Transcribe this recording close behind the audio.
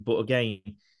But again,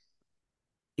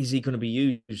 is he going to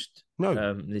be used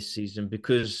No. this season?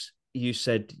 Because you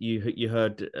said you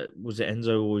heard was it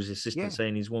Enzo or his assistant Yeah.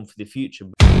 saying he's one for the future.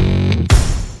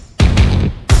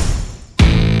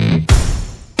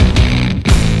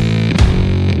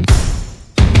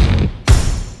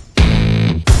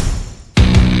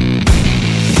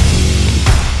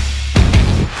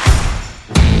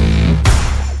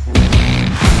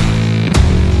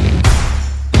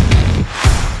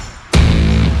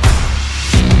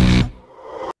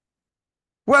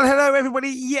 Well, hello, everybody.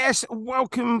 Yes,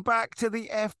 welcome back to the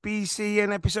FBC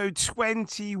and episode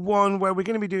 21, where we're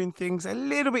going to be doing things a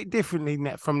little bit differently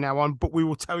from now on, but we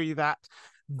will tell you that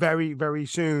very, very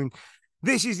soon.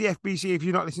 This is the FBC. If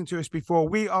you've not listened to us before,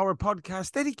 we are a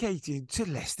podcast dedicated to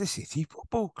Leicester City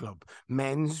Football Club,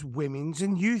 men's, women's,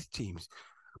 and youth teams.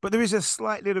 But there is a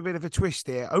slight little bit of a twist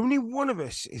here. Only one of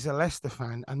us is a Leicester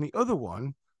fan, and the other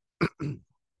one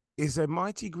is a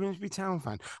mighty Grimsby Town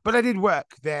fan. But I did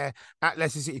work there at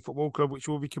Leicester City Football Club, which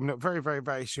will be coming up very, very,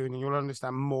 very soon. And you'll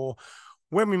understand more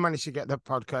when we manage to get the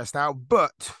podcast out.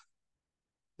 But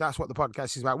that's what the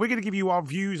podcast is about. We're going to give you our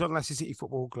views on Leicester City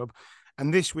Football Club.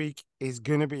 And this week is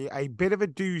going to be a bit of a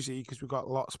doozy because we've got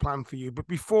lots planned for you. But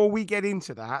before we get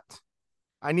into that,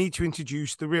 I need to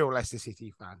introduce the real Leicester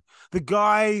City fan. The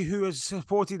guy who has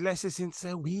supported Leicester since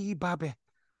a wee baby.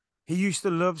 He used to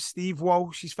love Steve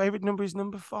Walsh. His favourite number is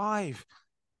number 5.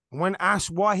 And when asked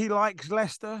why he likes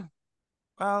Leicester,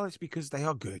 well, it's because they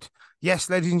are good. Yes,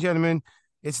 ladies and gentlemen,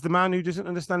 it's the man who doesn't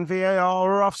understand VAR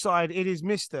or offside. It is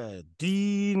Mr.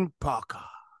 Dean Parker.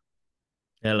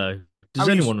 Hello. Does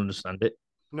anyone understand it?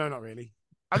 No, not really.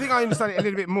 I think I understand it a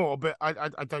little bit more, but I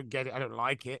don't get it. I don't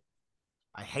like it.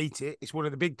 I hate it. It's one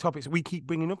of the big topics we keep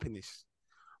bringing up in this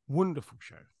wonderful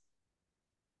show.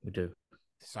 We do.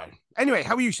 So, anyway,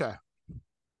 how are you, sir?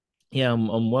 Yeah,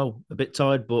 I'm well. A bit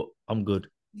tired, but I'm good.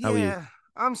 How are you?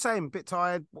 I'm saying a bit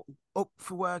tired, up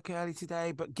for work early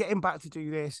today, but getting back to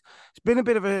do this. It's been a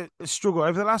bit of a struggle.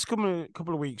 Over the last couple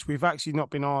of weeks, we've actually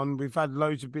not been on. We've had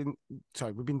we've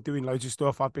been doing loads of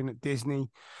stuff. I've been at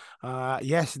Disney.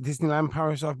 Yes, Disneyland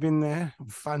Paris, I've been there.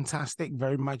 Fantastic,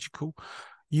 very magical.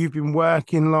 You've been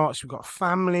working lots. We've got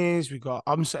families.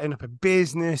 I'm setting up a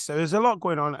business. So there's a lot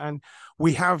going on, and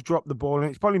we have dropped the ball. And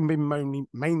it's probably been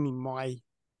mainly my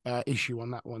issue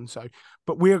on that one. So,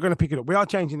 but we are going to pick it up. We are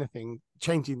changing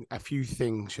a few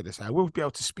things, should I say? We'll be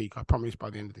able to speak, I promise, by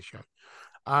the end of the show.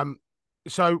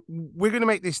 So we're going to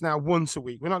make this now once a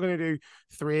week. We're not going to do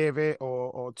 3 of it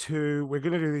or 2. We're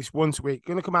going to do this once a week.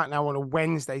 Going to come out now on a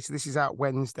Wednesday. So this is out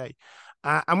Wednesday.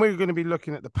 And we're going to be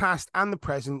looking at the past and the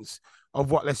presents of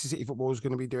what Leicester City Football is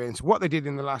going to be doing. So what they did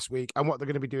in the last week and what they're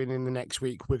going to be doing in the next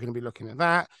week, we're going to be looking at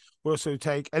that. We'll also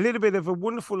take a little bit of a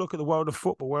wonderful look at the world of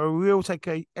football, where we will take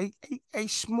a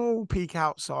small peek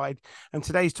outside. And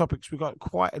today's topics, we've got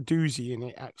quite a doozy in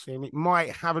it, actually, and it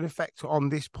might have an effect on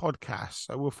this podcast.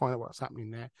 So we'll find out what's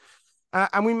happening there.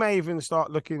 And we may even start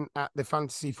looking at the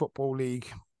Fantasy Football League,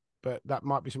 but that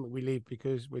might be something we leave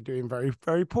because we're doing very,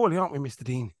 very poorly, aren't we, Mr.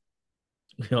 Dean?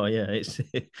 Oh, yeah.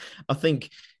 I think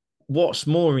what's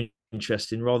more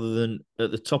interesting rather than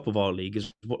at the top of our league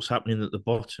is what's happening at the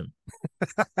bottom.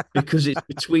 Because it's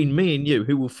between me and you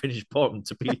who will finish bottom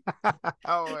to be,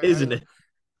 isn't it?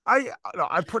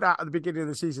 I put out at the beginning of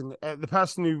the season, the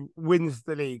person who wins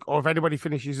the league, or if anybody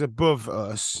finishes above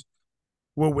us,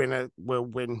 will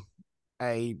win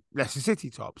a Leicester City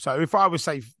top. So if I was,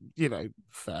 say,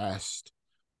 first,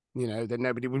 then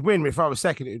nobody would win. If I was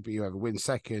second, it would be whoever wins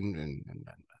second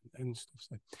and stuff.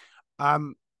 So,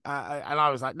 and I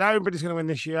was like, nobody's going to win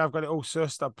this year. I've got it all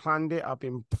sussed. I've planned it. I've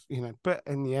been, but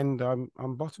in the end,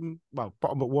 I'm bottom but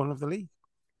 1 of the league.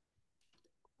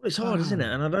 Well, it's hard, isn't it?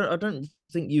 And I don't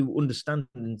think you understand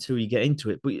until you get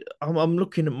into it. But I'm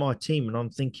looking at my team and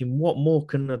I'm thinking, what more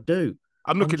can I do?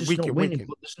 I'm looking just not winning,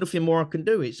 but there's nothing more I can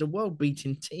do. It's a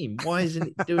world-beating team. Why isn't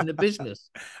it doing the business?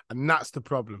 And that's the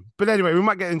problem. But anyway, we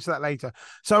might get into that later.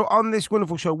 So on this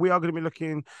wonderful show, we are going to be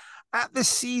looking at the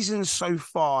season so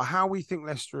far, how we think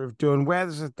Leicester have done, where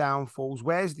there's the downfalls,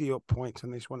 where's the up points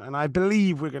on this one. And I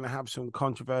believe we're going to have some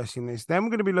controversy in this. Then we're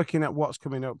going to be looking at what's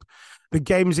coming up, the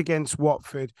games against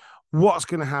Watford, what's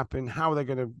going to happen, how they're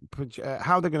going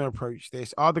to approach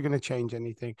this, are they going to change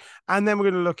anything? And then we're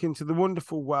going to look into the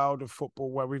wonderful world of football,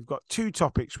 where we've got 2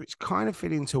 topics which kind of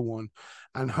fit into one,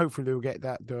 and hopefully we'll get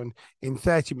that done in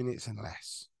 30 minutes and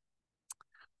less.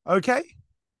 Okay.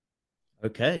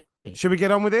 Should we get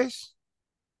on with this?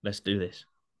 Let's do this.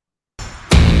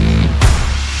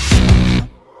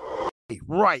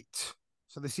 Right.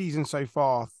 So the season so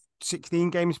far,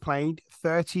 16 games played,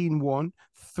 13 won,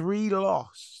 3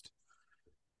 lost.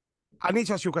 I need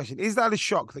to ask you a question. Is that a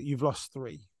shock that you've lost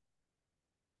 3?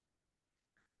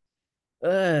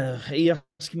 Are you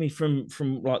asking me from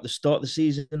like the start of the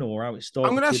season or how it I'm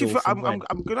going to ask started you. or from I'm when?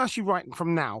 going to ask you right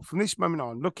from now, from this moment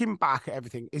on, looking back at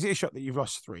everything. Is it a shock that you've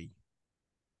lost three?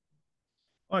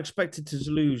 I expected to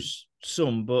lose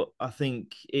some, but I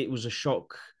think it was a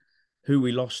shock who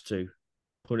we lost to.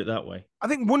 Put it that way. I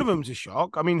think one of them's a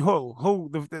shock. I mean, Hull,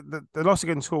 the loss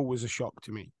against Hull was a shock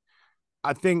to me.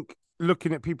 I think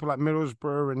looking at people like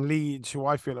Middlesbrough and Leeds, who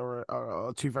I feel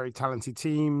are two very talented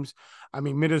teams. I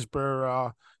mean, Middlesbrough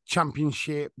are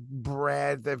championship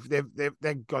bred.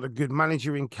 They've got a good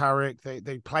manager in Carrick.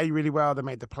 They play really well. They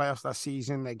made the playoffs last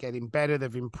season. They're getting better.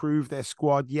 They've improved their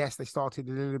squad. Yes, they started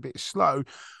a little bit slow,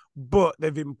 but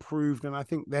they've improved, and I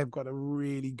think they've got a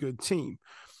really good team.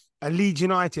 And Leeds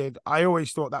United, I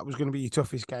always thought that was going to be your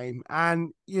toughest game,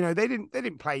 and they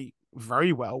didn't play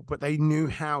very well, but they knew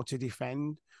how to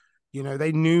defend.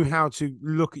 They knew how to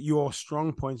look at your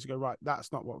strong points and go, right,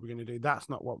 that's not what we're going to do. That's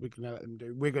not what we're going to let them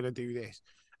do. We're going to do this.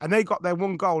 And they got their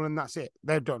one goal and that's it.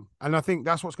 They're done. And I think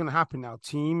that's what's going to happen now.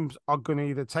 Teams are going to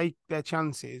either take their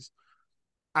chances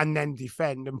and then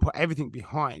defend and put everything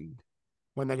behind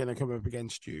when they're going to come up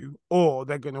against you, or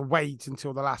they're going to wait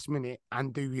until the last minute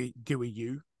and do a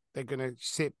you. They're going to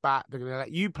sit back. They're going to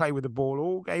let you play with the ball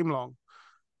all game long.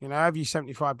 Have you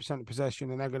 75% of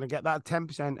possession, and they're going to get that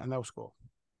 10% and they'll score.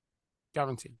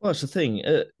 Guaranteed. Well, that's the thing.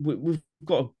 We've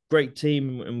got a great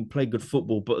team and we play good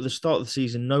football, but at the start of the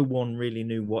season, no one really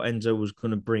knew what Enzo was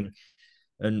going to bring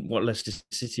and what Leicester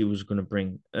City was going to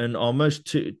bring. And our most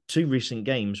two recent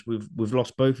games, we've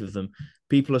lost both of them.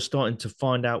 People are starting to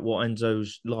find out what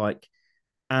Enzo's like,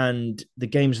 and the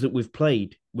games that we've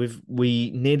played,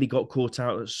 we nearly got caught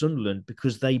out at Sunderland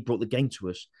because they brought the game to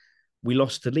us. We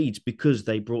lost to Leeds because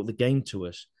they brought the game to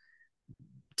us.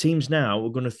 Teams now are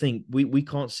going to think we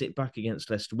can't sit back against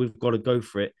Leicester. We've got to go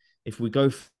for it. If we go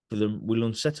for them, we'll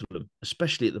unsettle them,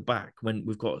 especially at the back when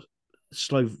we've got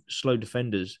slow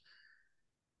defenders.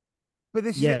 But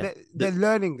this is it. Yeah, They're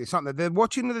learning this, aren't they? They're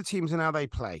watching other teams and how they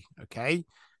play. Okay.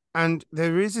 And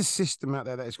there is a system out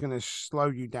there that is going to slow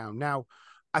you down. Now,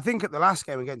 I think at the last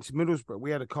game against Middlesbrough, we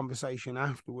had a conversation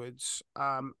afterwards,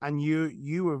 and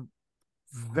you were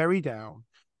very down.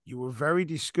 You were very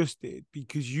disgusted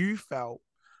because you felt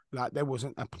like there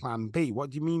wasn't a plan B. What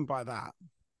do you mean by that?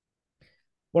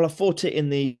 well, I thought it in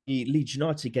the Leeds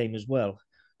United game as well.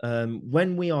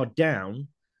 When we are down,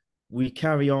 we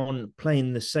carry on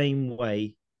playing the same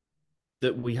way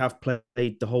that we have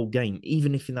played the whole game,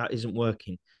 even if that isn't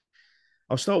working.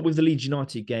 I'll start with the Leeds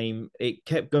United game. It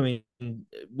kept going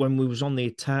when we was on the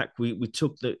attack. We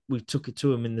took it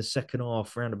to them in the second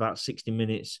half, around about 60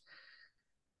 minutes,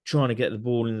 trying to get the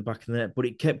ball in the back of the net, but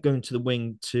it kept going to the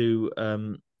wing to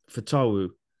Fatawu.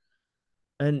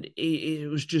 And it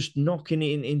was just knocking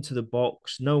it into the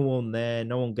box. No one there,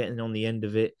 no one getting on the end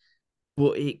of it.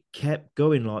 But it kept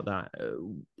going like that.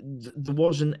 There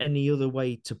wasn't any other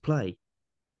way to play,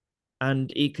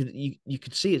 and you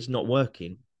could see it's not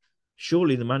working.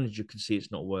 Surely the manager could see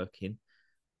it's not working,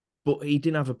 but he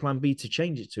didn't have a plan B to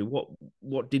change it to.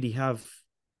 What did he have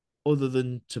other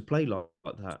than to play like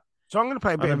that? So I'm going to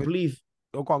play a And bit I of it. believe,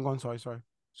 Oh, go on. Sorry.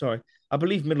 sorry, I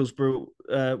believe Middlesbrough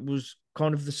was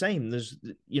kind of the same. There's,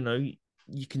 you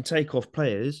can take off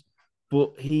players,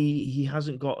 but he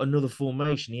hasn't got another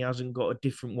formation. He hasn't got a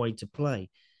different way to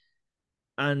play.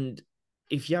 And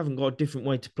if you haven't got a different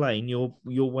way to play and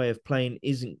your way of playing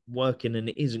isn't working and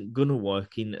it isn't gonna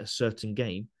work in a certain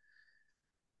game,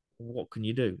 what can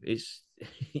you do? It's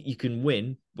you can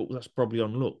win, but that's probably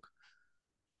on luck.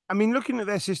 I mean, looking at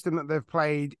their system that they've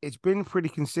played, it's been pretty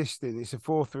consistent. It's a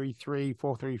 4-3-3,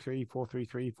 4-3-3,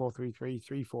 4-3-3,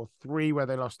 4-3-3, 3-4-3, where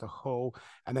they lost to Hull.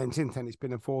 And then since then, it's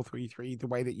been a 4-3-3, the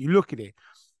way that you look at it.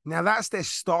 Now, that's their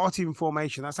starting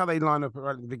formation. That's how they line up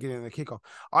right at the beginning of the kickoff.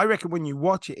 I reckon when you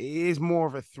watch it, it is more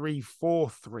of a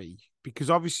 3-4-3, because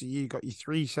obviously you got your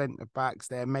three centre backs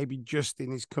there. Maybe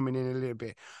Justin is coming in a little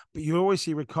bit, but you always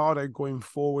see Ricardo going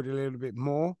forward a little bit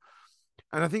more.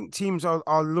 And I think teams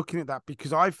are looking at that,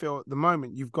 because I feel at the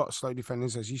moment you've got slow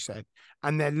defenders, as you said,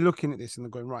 and they're looking at this and they're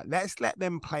going, right, let's let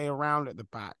them play around at the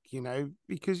back,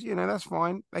 because, that's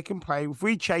fine. They can play. If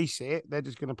we chase it, they're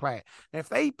just going to play it. And if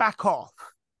they back off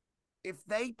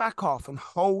and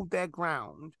hold their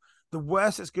ground, the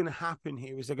worst that's going to happen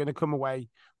here is they're going to come away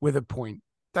with a point.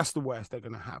 That's the worst they're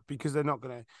going to have, because they're not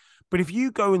going to. But if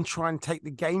you go and try and take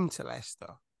the game to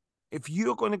Leicester, if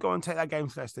you're going to go and take that game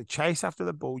to Leicester, chase after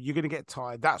the ball, you're going to get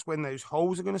tired. That's when those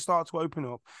holes are going to start to open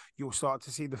up. You'll start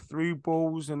to see the through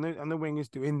balls and the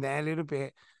wingers doing their little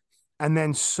bit. And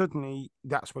then suddenly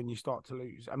that's when you start to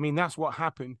lose. I mean, that's what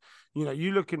happened. You know,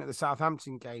 you looking at the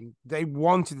Southampton game, they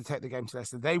wanted to take the game to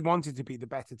Leicester. They wanted to be the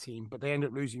better team, but they ended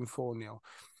up losing 4-0.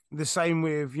 The same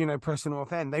with, Preston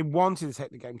North End. They wanted to take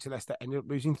the game to Leicester, ended up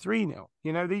losing 3-0.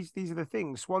 These are the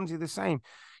things. Swansea the same.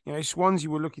 Swansea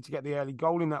were lucky to get the early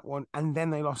goal in that one, and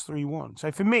then they lost 3-1.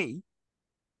 So for me,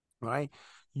 right,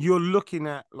 you're looking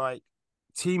at like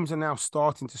teams are now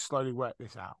starting to slowly work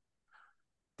this out.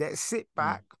 Let's sit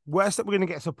back. Worst that we're going to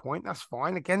get is a point. That's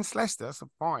fine. Against Leicester, that's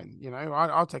fine.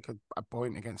 I'll take a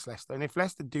point against Leicester. And if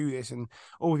Leicester do this and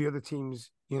all the other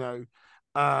teams,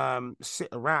 sit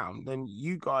around, then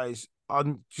you guys are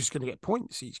just going to get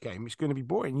points each game. It's going to be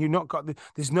boring. You're not got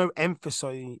there's no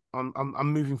emphasis on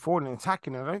moving forward and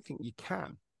attacking. I don't think you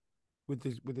can with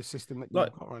the system that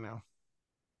you've got right now.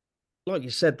 Like you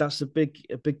said, that's a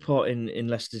big part in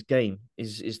Leicester's game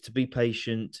is to be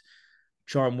patient,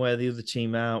 try and wear the other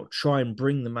team out, try and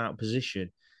bring them out of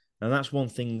position. And that's one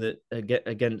thing that,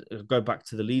 again, go back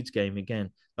to the Leeds game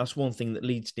again, that's one thing that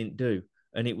Leeds didn't do.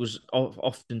 And it was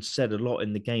often said a lot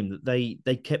in the game that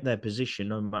they kept their position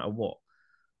no matter what.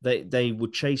 They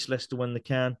would chase Leicester when they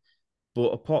can, but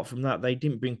apart from that, they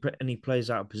didn't bring any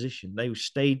players out of position. They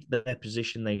stayed their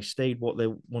position, they stayed what they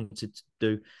wanted to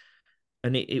do,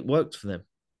 and it worked for them.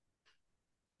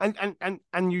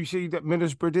 And you see that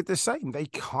Middlesbrough did the same. They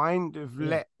kind of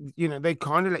let you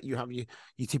have your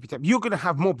tippy tap. You're going to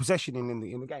have more possession in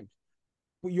the game,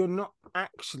 but you're not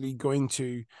actually going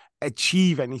to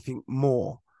achieve anything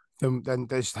more than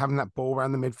just having that ball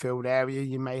around the midfield area.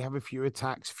 You may have a few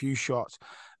attacks, a few shots.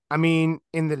 I mean,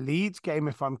 in the Leeds game,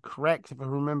 if I'm correct, if I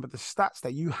remember the stats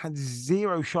there, you had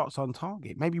 0 shots on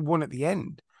target, maybe one at the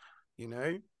end.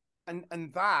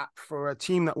 And that for a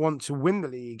team that wants to win the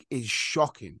league is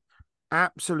shocking,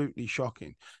 absolutely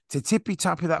shocking. To tippy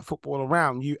tappy that football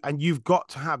around you, and you've got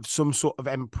to have some sort of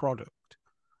end product.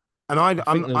 And I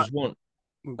think there's one.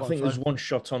 I think there's one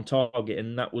shot on target,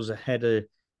 and that was a header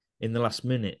in the last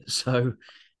minute. So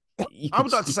you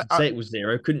could say it was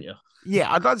 0, couldn't you?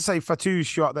 Yeah, I'd like to say Fatu's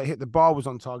shot that hit the bar was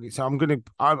on target. So I'm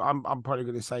probably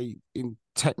gonna say in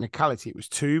technicality it was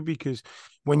 2, because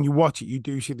when you watch it, you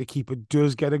do see the keeper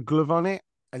does get a glove on it,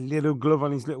 a little glove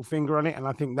on his little finger on it, and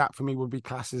I think that for me would be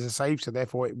classed as a save. So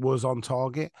therefore, it was on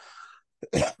target,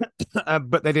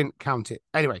 but they didn't count it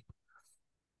anyway.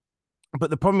 But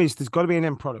the problem is, there's got to be an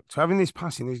end product. So having this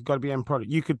passing, there's got to be an end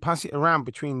product. You could pass it around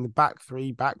between the back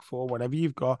 3, back 4, whatever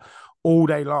you've got, all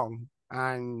day long,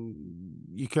 and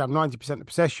you could have 90% of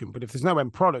possession. But if there's no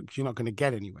end product, you're not going to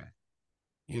get anywhere.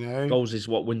 Goals is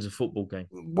what wins a football game.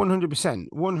 100%,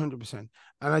 100%. And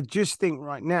I just think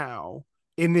right now,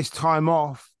 in this time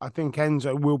off, I think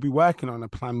Enzo will be working on a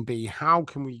plan B. How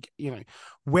can we,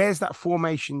 where's that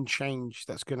formation change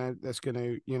that's gonna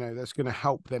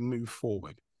help them move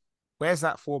forward? Where's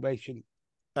that formation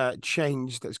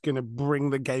change that's going to bring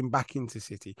the game back into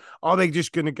City? Are they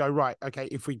just going to go, right, okay,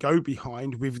 if we go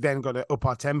behind, we've then got to up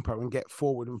our tempo and get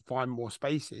forward and find more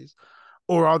spaces?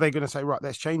 Or are they going to say, right,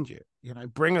 let's change it?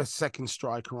 Bring a second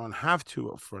striker on, have 2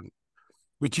 up front,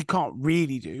 which you can't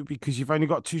really do because you've only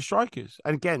got 2 strikers.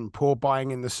 And again, poor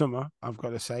buying in the summer, I've got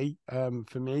to say.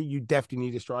 For me, you definitely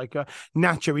need a striker.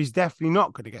 Nacho is definitely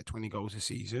not going to get 20 goals a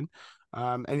season.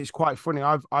 And it's quite funny.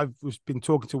 I've been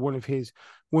talking to one of his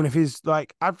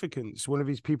like advocates, one of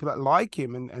his people that like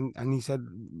him, and he said,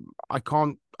 I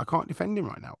can't defend him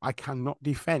right now. I cannot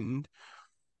defend,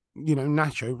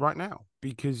 Nacho right now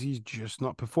because he's just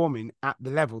not performing at the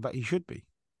level that he should be.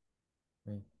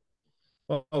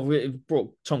 Well, we've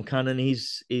brought Tom Cannon.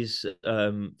 He's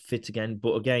fit again,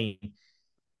 but again,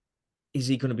 is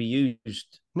he going to be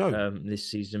used this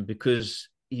season? Because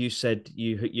you said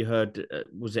you heard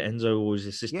was it Enzo or his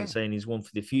assistant saying he's one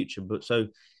for the future, but so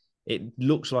it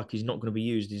looks like he's not going to be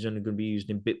used. He's only going to be used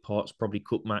in bit parts, probably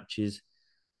cup matches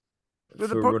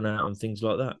for a run out and things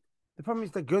like that. The problem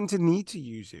is they're going to need to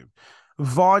use him.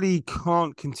 Vardy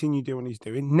can't continue doing what he's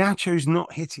doing. Nacho's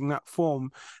not hitting that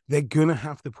form. They're gonna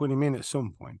have to put him in at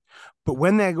some point. But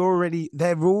when they've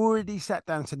already sat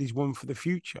down and said he's one for the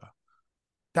future,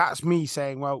 that's me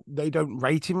saying, well, they don't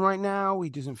rate him right now. He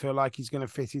doesn't feel like he's going to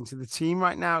fit into the team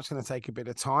right now. It's going to take a bit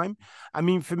of time. I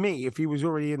mean, for me, if he was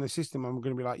already in the system, I'm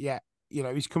going to be like, yeah,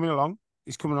 he's coming along.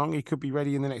 He's coming along. He could be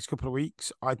ready in the next couple of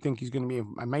weeks. I think he's going to be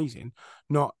amazing.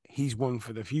 Not he's one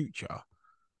for the future.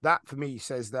 That for me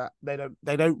says that they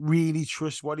don't really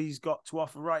trust what he's got to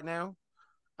offer right now.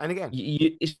 And again,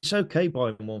 it's okay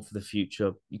buying one for the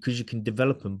future because you can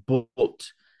develop them, but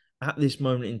at this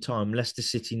moment in time, Leicester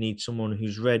City needs someone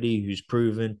who's ready, who's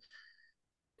proven,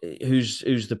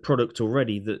 who's the product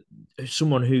already. That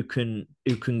someone who can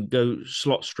go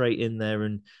slot straight in there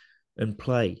and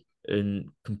play. and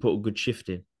can put a good shift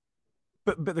in.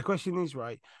 But the question is,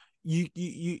 right,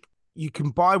 you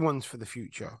can buy ones for the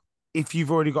future if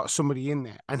you've already got somebody in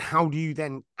there. And how do you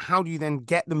then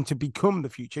get them to become the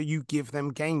future? You give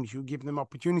them games, you give them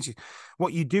opportunities.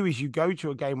 What you do is you go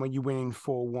to a game where you win in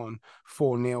 4-1,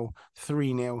 4-0,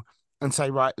 3-0, and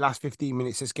say, right, last 15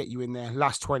 minutes, let's get you in there.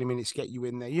 Last 20 minutes, get you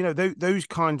in there. Those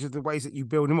kinds of the ways that you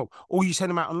build them up. Or you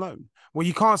send them out on loan. Well,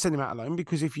 you can't send him out on loan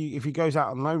because if he goes out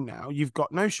on loan now, you've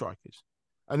got no strikers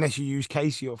unless you use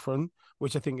Casey up front,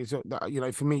 which I think is,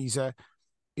 for me,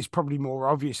 it's probably more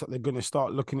obvious that they're going to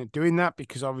start looking at doing that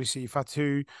because obviously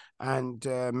Fatu and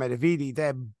Medavidi,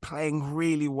 they're playing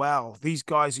really well. These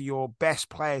guys are your best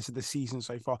players of the season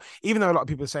so far. Even though a lot of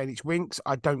people are saying it's Winks,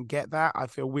 I don't get that. I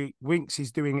feel Winks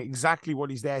is doing exactly what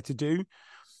he's there to do,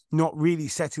 not really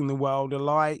setting the world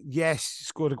alight. Yes,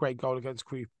 scored a great goal against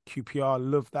QPR.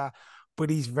 Love that. But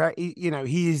he's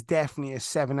he is definitely a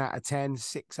 7 out of 10,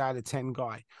 6 out of 10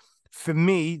 guy. For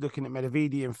me, looking at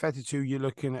Medavidi and Fetatu, you're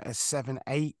looking at a 7,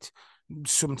 8,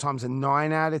 sometimes a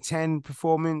 9 out of 10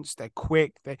 performance. They're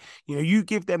quick. You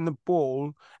give them the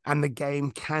ball and the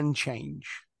game can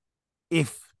change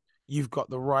if you've got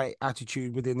the right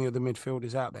attitude within the other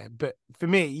midfielders out there. But for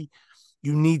me,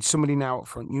 you need somebody now up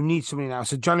front. You need somebody now.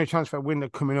 So January transfer window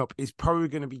coming up is probably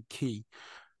going to be key.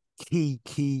 And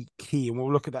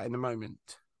we'll look at that in a moment.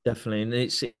 Definitely. And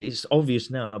it's obvious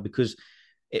now because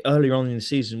earlier on in the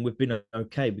season, we've been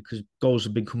okay because goals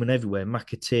have been coming everywhere.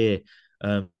 McAteer,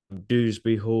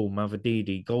 Dewsbury Hall,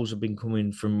 Mavadidi, goals have been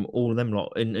coming from all of them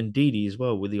lot, and Didi as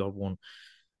well with the odd one.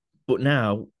 But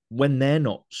now, when they're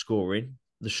not scoring,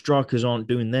 the strikers aren't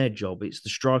doing their job. It's the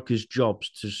strikers' jobs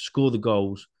to score the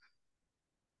goals,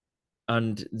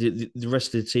 and the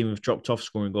rest of the team have dropped off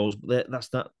scoring goals. But that's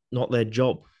not their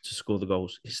job to score the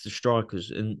goals. It's the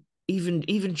strikers, and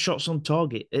even shots on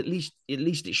target. At least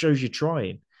it shows you're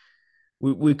trying.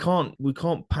 We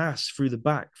can't pass through the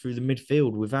back, through the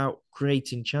midfield without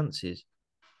creating chances.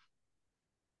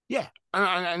 Yeah,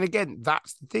 and again,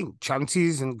 that's the thing.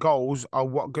 Chances and goals are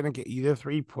what going to get you the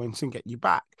 3 points and get you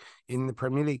back in the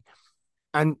Premier League.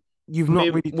 And you've not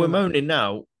really we're done that. moaning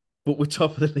now, but we're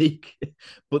top of the league.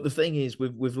 But the thing is,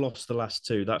 we've lost the last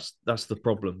two. That's the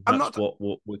problem. That's what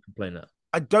we're complaining at.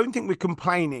 I don't think we're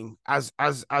complaining as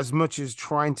much as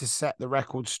trying to set the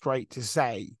record straight to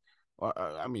say.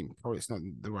 I mean, probably it's not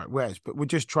the right words, but we're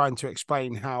just trying to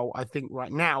explain how I think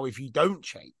right now, if you don't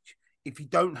change, if you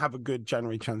don't have a good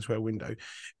January transfer window,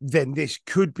 then this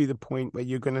could be the point where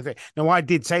you're going to think. Now, I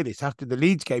did say this after the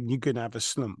Leeds game, you're going to have a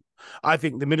slump. I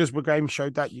think the Middlesbrough game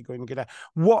showed that you're going to get that.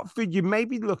 Watford, you may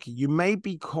be lucky. You may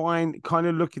be kind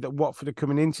of lucky that Watford are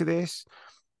coming into this.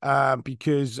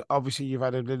 Because obviously you've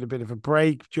had a little bit of a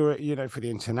break during, for the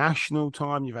international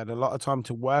time. You've had a lot of time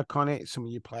to work on it. Some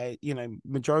of your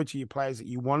majority of your players that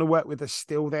you want to work with are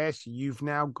still there. So you've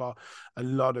now got a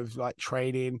lot of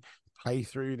training, play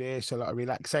through this, a lot of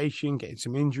relaxation, getting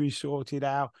some injuries sorted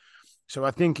out. So I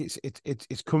think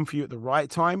it's come for you at the right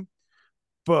time.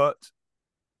 But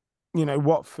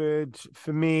Watford,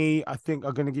 for me, I think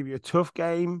are going to give you a tough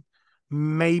game.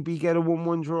 Maybe get a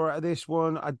 1-1 draw out of this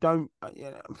one. I don't,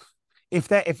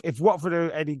 if Watford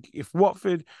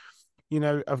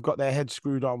have got their head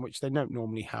screwed on, which they don't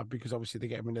normally have because obviously they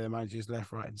get rid of their managers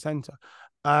left, right, and centre.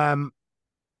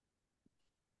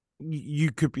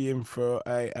 You could be in for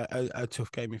a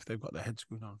tough game if they've got their head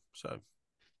screwed on. So,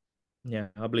 yeah,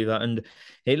 I believe that, and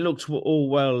it looked all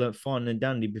well, fine and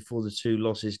dandy before the two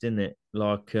losses, didn't it?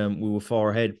 Like we were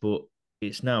far ahead, but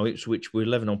it's now Ipswich. We're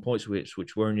 11 on points with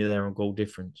Ipswich. We're only there on goal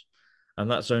difference, and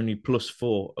that's only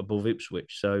 +4 above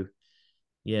Ipswich. So,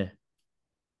 yeah,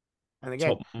 and again,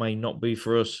 top may not be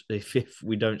for us if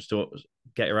we don't start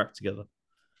get our act together.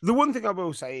 The one thing I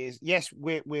will say is, yes,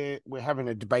 we're having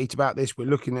a debate about this. We're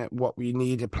looking at what we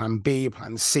need: a plan B, a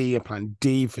plan C, a plan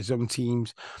D for some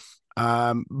teams.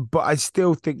 But I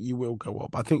still think you will go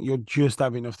up. I think you'll just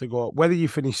have enough to go up. Whether you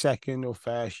finish second or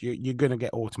first, you're going to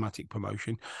get automatic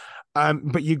promotion.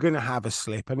 But you're going to have a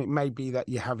slip, and it may be that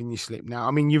you're having your slip now.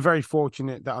 I mean, you're very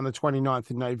fortunate that on the 29th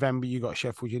of November, you got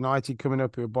Sheffield United coming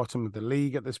up, who are bottom of the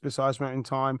league at this precise moment in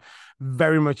time.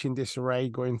 Very much in disarray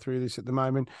going through this at the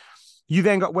moment. You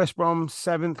then got West Brom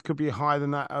 7th, could be higher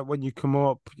than that when you come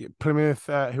up. Plymouth,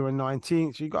 who are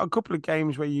 19th. So you've got a couple of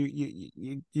games where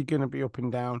you're going to be up and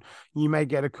down. You may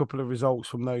get a couple of results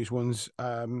from those ones,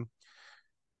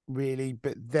 really.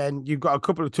 But then you've got a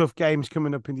couple of tough games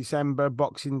coming up in December.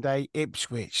 Boxing Day,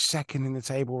 Ipswich, second in the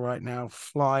table right now,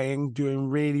 flying, doing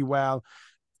really well.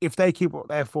 If they keep up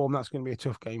their form, that's going to be a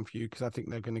tough game for you because I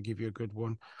think they're going to give you a good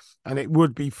one. And it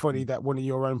would be funny that one of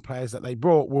your own players that they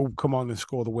brought will come on and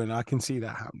score the winner. I can see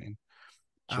that happening.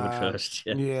 Chilled first,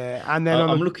 yeah. Yeah, and then on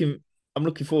I'm the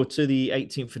looking forward to the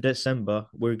 18th of December.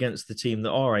 We're against the team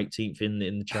that are 18th in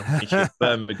the championship,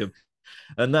 Birmingham,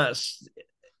 and that's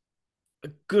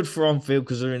good for on field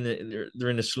because they're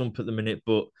in a slump at the minute,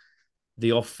 but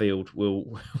the off field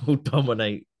will will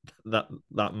dominate that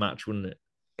match, wouldn't it?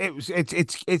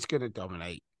 it's going to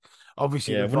dominate.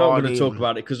 Obviously, the Yeah, we're not going to Vardy talk and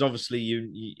about it because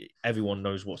obviously everyone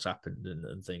knows what's happened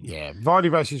and things. yeah, Vardy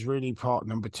versus Rooney part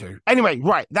number 2. Anyway,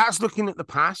 right, that's looking at the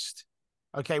past.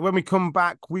 Okay, when we come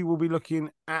back, we will be looking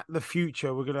at the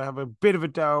future. We're going to have a bit of a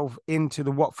delve into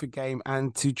the Watford game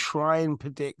and to try and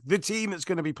predict the team that's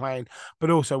going to be playing, but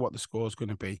also what the score is going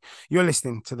to be. You're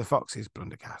listening to the Foxes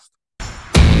Blundercast.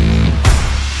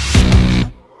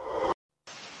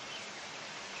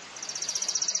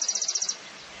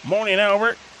 Morning,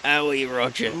 Albert. How are you,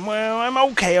 Roger? Well, I'm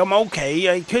okay.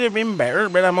 I could have been better,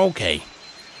 but I'm okay.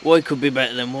 Why could be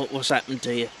better than what's happened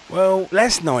to you? Well,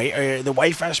 last night, the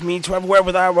wife asked me to have a word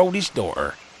with our oldest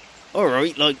daughter.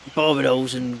 Alright, like Barbie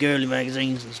dolls and girly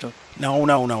magazines and stuff.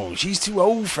 No. She's too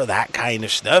old for that kind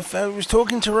of stuff. I was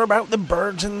talking to her about the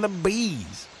birds and the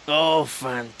bees. Oh,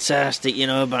 fantastic. You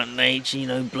know about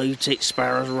nature, blue tit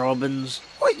sparrows, robins.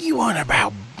 What you on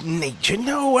about, nature?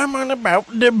 No, I'm on about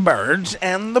the birds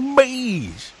and the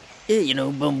bees. Yeah,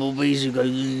 bumblebees who go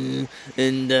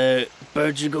and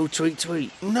birds who go tweet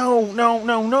tweet. No,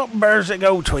 not birds that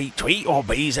go tweet tweet or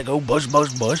bees that go buzz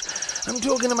buzz buzz. I'm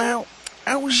talking about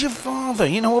how was your father?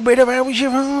 You know a bit about how was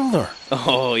your father?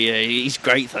 Oh, yeah, he's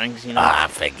great, thanks, Ah,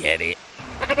 forget it.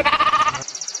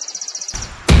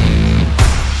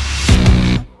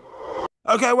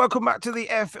 Okay, welcome back to the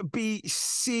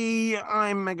FBC.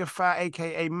 I'm Mega Fat,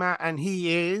 aka Matt, and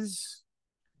he is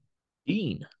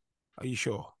Dean, Are you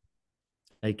sure?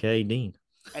 aka Dean,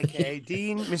 AKA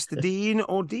Dean, Mr. Dean,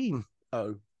 or Dean.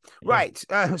 Oh, right.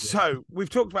 So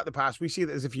we've talked about the past. We see that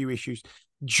there's a few issues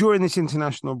during this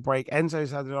international break.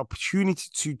 Enzo's had an opportunity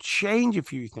to change a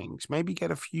few things, maybe get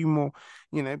a few more,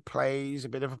 plays, a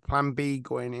bit of a plan B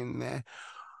going in there.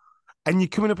 And you're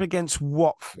coming up against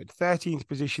Watford, 13th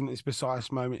position at this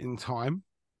precise moment in time.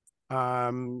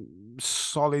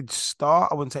 Solid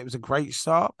start. I wouldn't say it was a great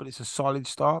start, but it's a solid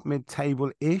start,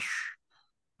 mid-table-ish.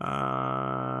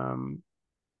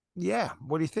 Yeah.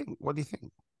 What do you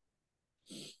think?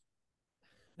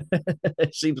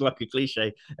 It seems like a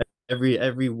cliche.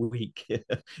 Every week,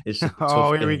 it's a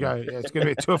Oh, tough here we game. go. Yeah, it's going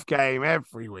to be a tough game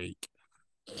every week.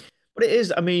 But it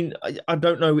is. I mean, I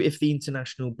don't know if the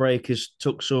international break has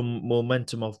took some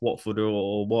momentum off Watford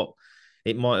or what.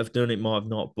 It might have done, it might have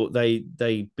not. But they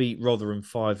beat Rotherham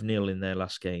 5-0 in their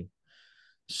last game.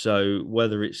 So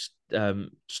whether it's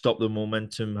stopped the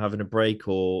momentum having a break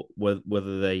or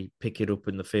whether they pick it up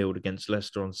in the field against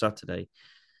Leicester on Saturday,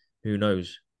 who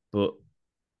knows? But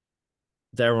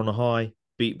they're on a high,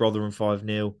 beat Rotherham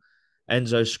 5-0.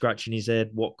 Enzo's scratching his head.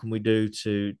 What can we do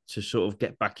to sort of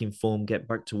get back in form, get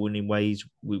back to winning ways?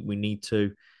 We need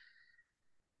to.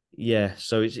 Yeah,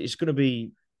 so it's going to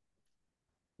be.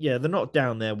 Yeah, they're not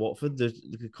down there, Watford. They're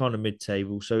kind of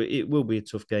mid-table, so it will be a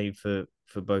tough game for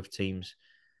both teams.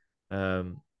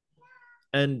 And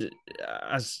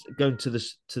as going to the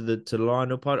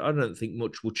lineup, I don't think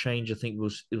much will change. I think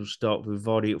it'll start with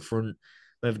Vardy up front,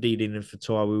 Mavdidin and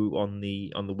Fatawu on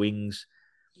the wings.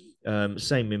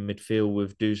 Same in midfield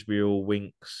with Dewsbury or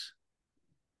Winks,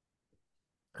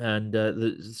 and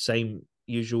the same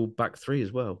usual back three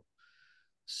as well.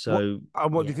 So,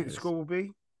 what do you think the score will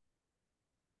be?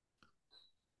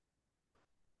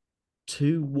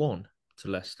 2-1 to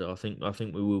Leicester. I think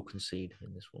we will concede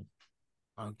in this one.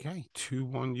 Okay,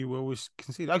 2-1, you will always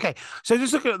concede. Okay, so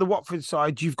just looking at the Watford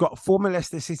side, you've got former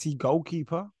Leicester City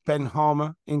goalkeeper Ben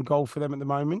Harmer in goal for them at the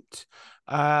moment.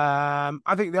 I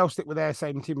think they'll stick with their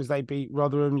same team as they beat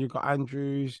Rotherham. You've got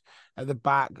Andrews at the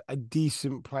back, a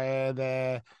decent player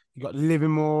there. You've got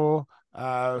Livermore,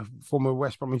 former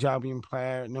West Bromwich Albion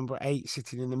player at number 8,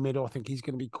 sitting in the middle. I think he's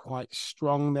going to be quite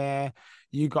strong there.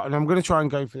 You got, and I'm going to try and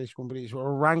go for this one, but it's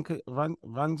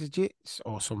Ranzajic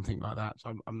or something like that.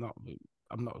 So I'm not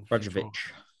Rajovic.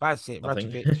 sure. That's it.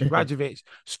 Rajovic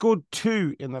scored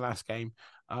 2 in the last game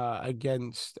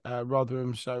against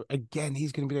Rotherham. So again,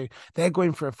 he's going to be. They're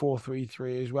going for a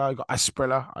 4-3-3 as well. You got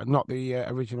Asprilla, not the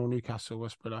original Newcastle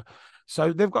Asprilla.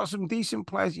 So they've got some decent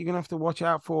players you're going to have to watch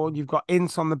out for. You've got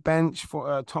Ince on the bench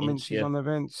for Tom Ince is on the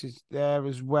bench is there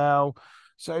as well.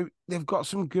 So they've got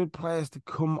some good players to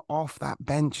come off that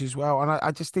bench as well. And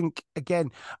I just think, again,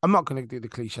 I'm not going to do the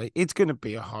cliche. It's going to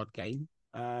be a hard game.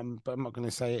 But I'm not going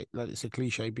to say it like it's a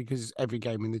cliche because every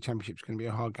game in the Championship is going to be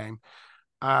a hard game.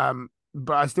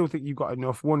 But I still think you've got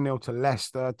enough. 1-0 to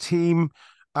Leicester. Team,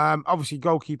 obviously,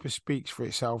 goalkeeper speaks for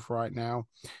itself right now.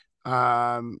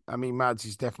 I mean, Mads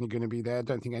is definitely going to be there. I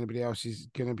don't think anybody else is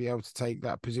going to be able to take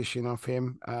that position off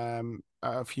him.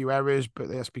 A few errors, but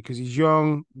that's because he's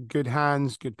young, good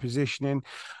hands, good positioning.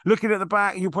 Looking at the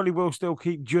back, you probably will still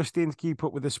keep Justin to keep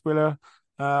up with the Spiller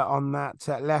on that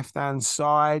left-hand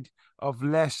side of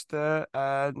Leicester.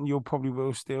 You'll probably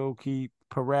will still keep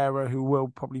Pereira, who will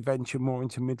probably venture more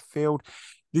into midfield.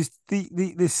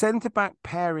 The centre back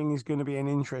pairing is going to be an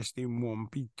interesting one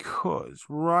because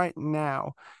right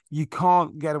now you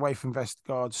can't get away from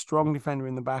Vestergaard, strong defender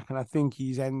in the back, and I think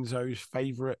he's Enzo's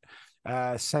favourite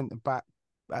centre back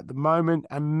at the moment.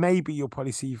 And maybe you'll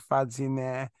probably see Fads in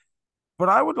there, but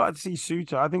I would like to see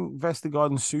Suter. I think Vestergaard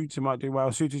and Suter might do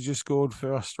well. Suter just scored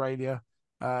for Australia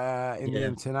in the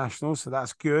international, so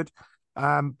that's good.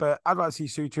 But I'd like to see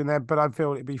Suter in there, but I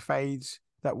feel it'd be Fades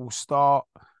that will start.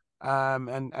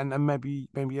 And maybe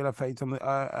you'll have Fades on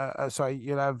the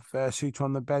you'll have Suter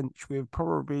on the bench with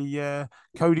probably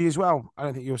Cody as well. I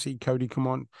don't think you'll see Cody come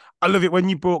on. I love it when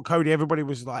you brought Cody. Everybody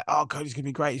was like, "Oh, Cody's gonna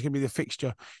be great. He's gonna be the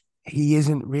fixture." He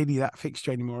isn't really that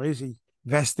fixture anymore, is he?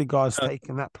 Vestergaard's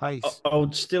taken that place. I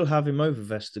would still have him over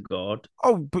Vestergaard.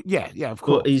 Oh, but yeah, of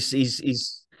course. But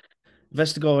he's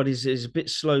Vestergaard is a bit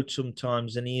slow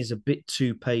sometimes, and he is a bit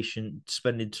too patient,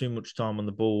 spending too much time on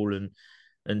the ball and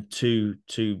too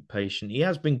patient. He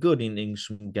has been good in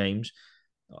some games.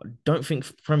 I don't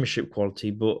think Premiership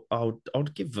quality, but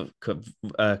I'd give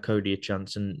Cody a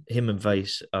chance, and him and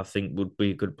Vase I think would be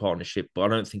a good partnership. But I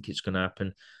don't think it's going to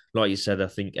happen. Like you said, I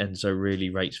think Enzo really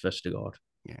rates Vestergaard.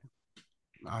 Yeah,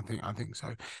 I think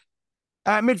so.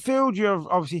 Midfield, you have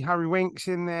obviously Harry Winks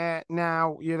in there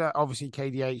now. You know, obviously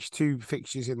KDH, 2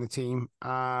 fixtures in the team.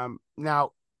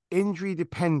 Now injury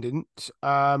dependent.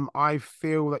 I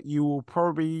feel that you will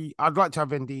probably. I'd like to have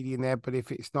Ndidi in there, but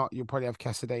if it's not, you'll probably have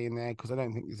Cassidy in there because I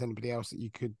don't think there's anybody else that you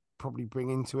could probably bring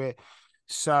into it.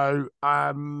 So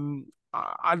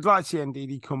I'd like to see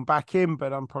Ndidi come back in,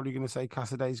 but I'm probably going to say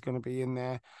Cassidy is going to be in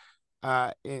there.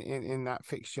 In that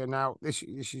fixture. Now, this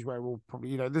is where we'll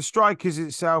probably, the strikers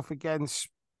itself against.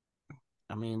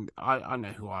 I mean, I know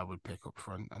who I would pick up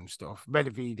front and stuff,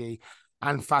 Bedavidi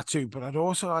and Fatu, but I'd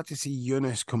also like to see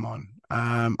Yunus come on.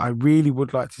 I really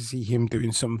would like to see him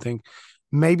doing something,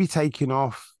 maybe taking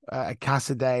off a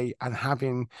Cassidy and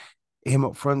having him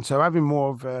up front. So having more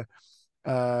of a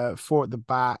 4 at the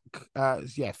back.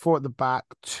 4 at the back,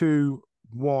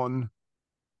 2-1.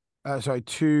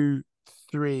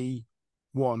 2-3-1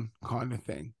 kind of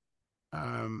thing.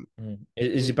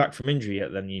 Is he back from injury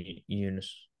yet? Then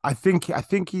Eunice. I think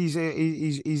he's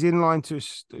in line to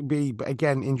be, but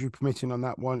again, injury permitting on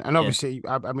that one. And obviously,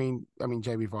 I mean,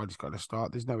 Jamie Vardy's got to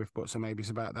start. There's no if buts or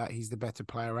maybes about that. He's the better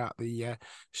player out the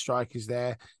strikers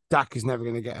there. Dak is never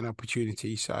going to get an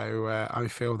opportunity, so I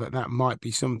feel that might be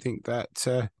something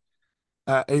that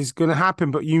is going to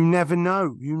happen, but you never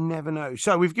know. You never know.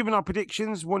 So we've given our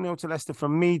predictions. 1-0 to Leicester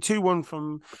from me, 2-1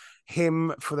 from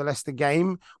him for the Leicester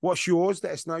game. What's yours?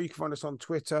 Let us know. You can find us on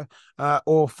Twitter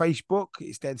or Facebook.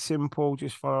 It's dead simple.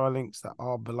 Just follow our links that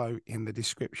are below in the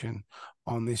description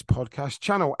on this podcast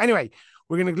channel. Anyway,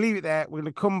 we're going to leave it there. We're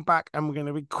going to come back and we're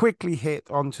going to quickly hit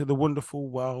onto the wonderful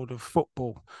world of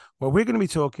football, where we're going to be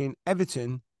talking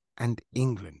Everton and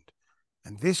England.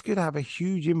 And this could have a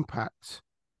huge impact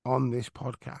on this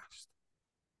podcast.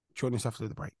 Join us after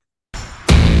the break.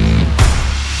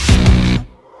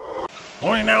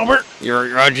 Morning, Albert. You're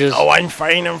right, Rogers. Oh, I'm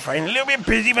fine. A little bit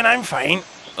busy, but I'm fine.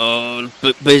 Oh,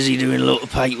 but busy doing a lot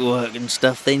of paperwork and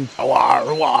stuff then. Oh,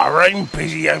 I'm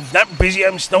busy. I'm not busy.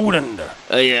 I'm snowed under.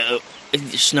 Yeah,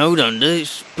 it's snowed under.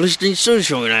 It's blistering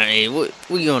sunshine out here. What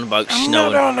are you on about I'm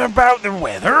snowing? not on about the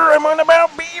weather. I'm on about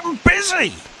being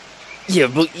busy. Yeah,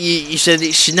 but you said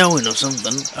it's snowing or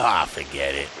something. Ah,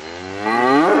 forget it.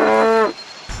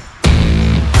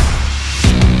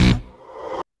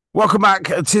 Welcome back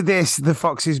to this, the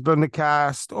Foxes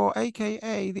Blundercast, or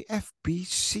AKA the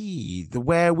FBC,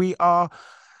 where we are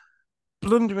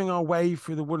blundering our way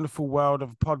through the wonderful world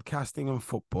of podcasting and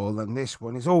football. And this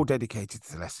one is all dedicated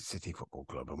to the Leicester City Football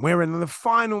Club. And we're in the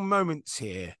final moments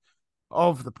here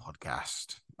of the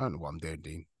podcast. I don't know what I'm doing,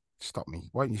 Dean. Stop me.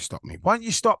 Why don't you stop me? Why don't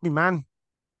you stop me, man?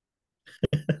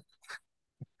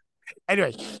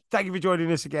 Anyway, thank you for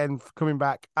joining us again, for coming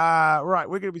back. Right,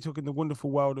 we're going to be talking the wonderful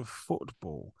world of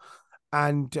football.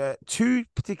 And 2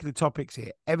 particular topics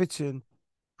here, Everton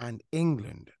and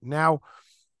England. Now,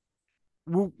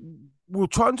 we'll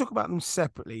try and talk about them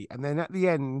separately. And then at the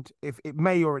end, if it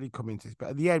may already come into this, but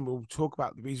at the end, we'll talk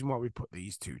about the reason why we put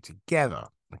these 2 together.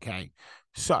 Okay,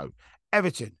 so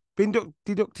Everton, been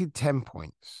deducted 10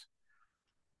 points.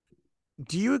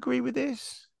 Do you agree with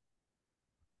this?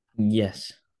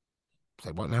 Yes. Say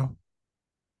what now?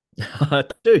 I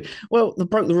do. Well, they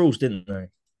broke the rules, didn't they?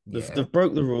 Yeah. They've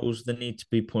broke the rules. They need to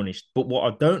be punished. But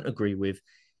what I don't agree with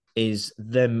is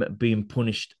them being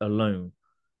punished alone.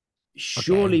 Okay.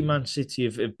 Surely Man City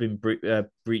have been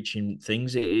breaching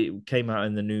things. It came out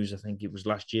in the news, I think it was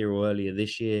last year or earlier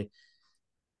this year.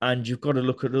 And you've got to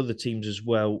look at other teams as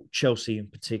well, Chelsea in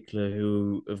particular,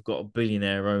 who have got a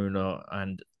billionaire owner,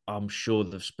 and I'm sure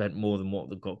they've spent more than what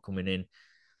they've got coming in.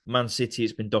 Man City,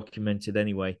 it's been documented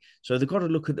anyway. So they've got to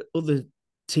look at other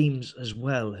teams as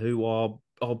well who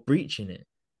are breaching it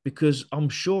because I'm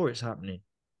sure it's happening.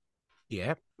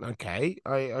 Yeah. Okay.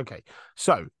 Okay.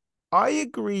 So I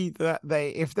agree that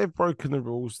if they've broken the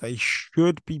rules, they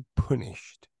should be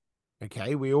punished.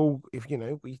 Okay. We all, if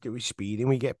we do speeding,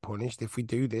 we get punished. If we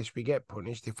do this, we get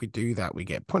punished. If we do that, we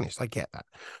get punished. I get that.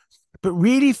 But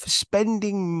really, for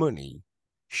spending money,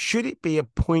 should it be a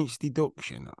points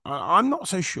deduction? I'm not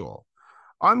so sure.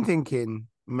 I'm thinking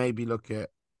maybe look at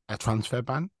a transfer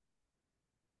ban,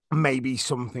 maybe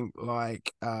something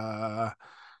like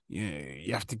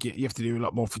you have to do a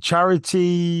lot more for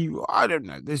charity. I don't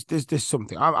know. There's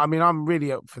something. I mean, I'm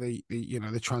really up for the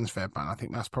transfer ban. I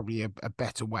think that's probably a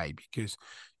better way because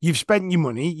you've spent your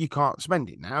money, you can't spend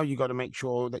it now. You got to make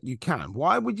sure that you can.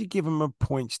 Why would you give them a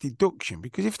points deduction?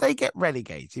 Because if they get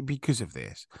relegated because of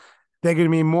this, they're going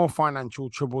to be in more financial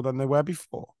trouble than they were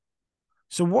before.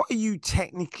 So what are you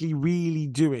technically really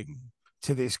doing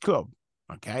to this club?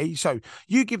 Okay, so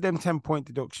you give them 10-point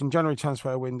deduction. January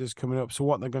transfer windows coming up. So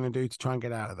what they're going to do to try and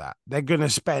get out of that? They're going to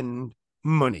spend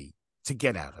money to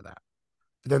get out of that.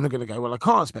 But then they're going to go, well, I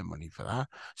can't spend money for that.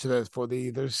 So therefore, they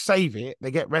either save it,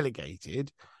 they get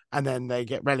relegated, and then they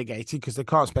get relegated because they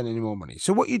can't spend any more money.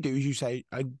 So what you do is you say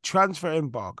a transfer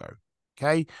embargo.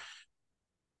 Okay,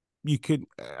 you could,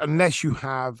 unless you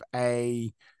have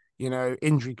a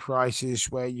injury crisis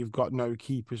where you've got no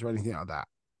keepers or anything like that.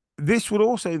 This would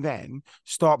also then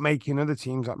start making other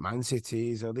teams like Man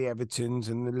Cities or the Evertons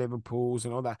and the Liverpools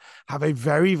and all that have a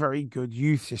very, very good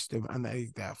youth system, and they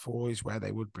therefore is where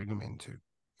they would bring them into.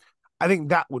 I think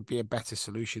that would be a better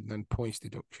solution than points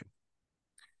deduction.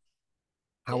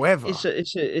 However, It's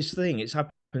the thing. It's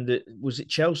happened. Was it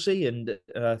Chelsea and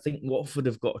I think Watford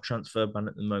have got a transfer ban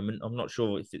at the moment. I'm not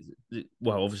sure if it's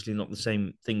well, obviously not the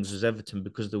same things as Everton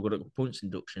because they've got a points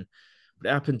induction. But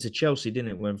it happened to Chelsea,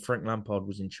 didn't it, when Frank Lampard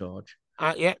was in charge?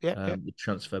 yeah. The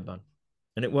transfer ban,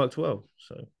 and it worked well.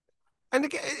 So, And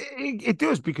again, it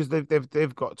does because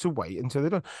they've got to wait until they're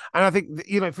done. And I think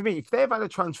for me, if they've had a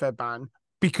transfer ban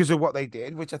because of what they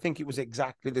did, which I think it was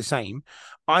exactly the same,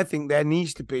 I think there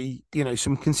needs to be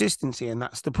some consistency, and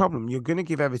that's the problem. You're going to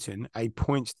give Everton a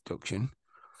points deduction,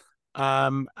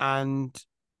 and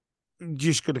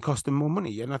just going to cost them more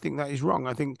money, and I think that is wrong.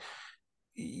 I think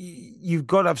you've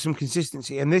got to have some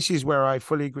consistency, and this is where I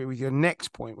fully agree with your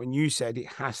next point when you said it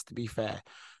has to be fair.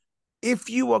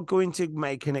 If you are going to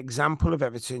make an example of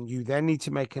Everton, you then need to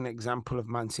make an example of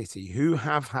Man City, who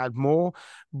have had more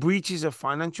breaches of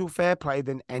financial fair play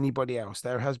than anybody else.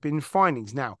 There has been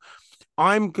findings. Now,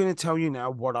 I'm going to tell you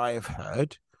now what I have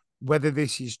heard. Whether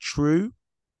this is true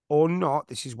or not,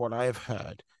 this is what I have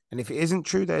heard. And if it isn't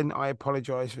true, then I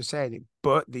apologize for saying it.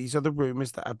 But these are the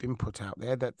rumors that have been put out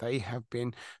there that they have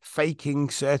been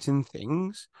faking certain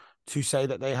things to say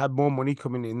that they had more money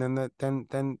coming in than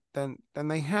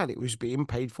they had. It was being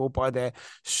paid for by their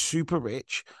super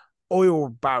rich oil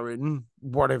baron,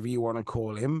 whatever you want to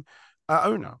call him,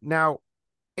 owner. Now,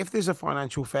 if there's a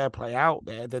financial fair play out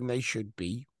there, then they should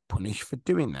be punished for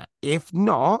doing that. If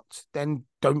not, then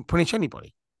don't punish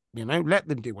anybody. Let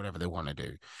them do whatever they want to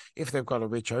do. If they've got a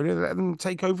rich owner, let them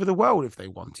take over the world if they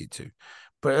wanted to.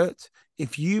 But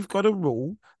if you've got a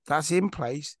rule that's in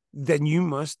place, then you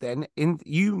must then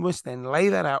lay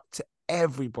that out to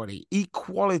everybody.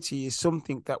 Equality is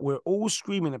something that we're all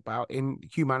screaming about in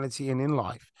humanity and in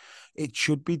life. It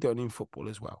should be done in football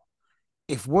as well.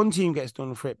 If one team gets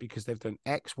done for it because they've done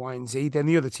X, Y, and Z, then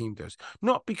the other team does.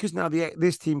 Not because now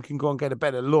this team can go and get a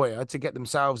better lawyer to get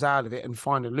themselves out of it and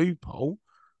find a loophole.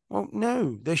 Well,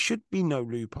 no, there should be no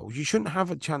loopholes. You shouldn't have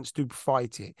a chance to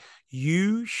fight it.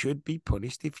 You should be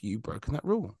punished if you've broken that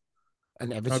rule.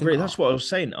 And Everton I agree. That's what I was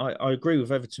saying. I agree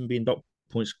with Everton being docked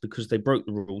points because they broke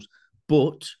the rules,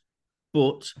 but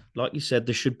like you said,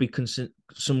 there should be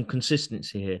some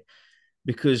consistency here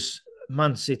because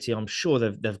Man City, I'm sure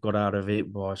they've got out of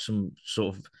it by some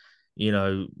sort of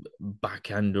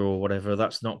backhander or whatever.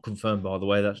 That's not confirmed, by the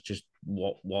way. That's just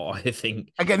what I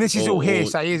think. Again, this is all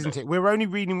hearsay, isn't it? We're only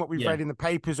reading what we've Yeah. read in the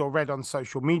papers or read on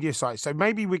social media sites. So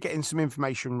maybe we're getting some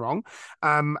information wrong.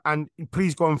 And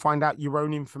please go and find out your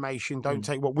own information. Don't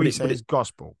take what we say as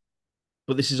gospel.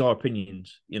 But this is our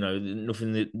opinions.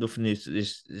 Nothing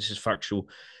is factual.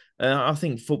 I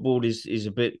think football is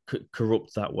a bit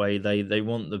corrupt that way. They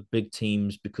want the big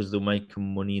teams because they'll make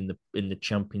them money in the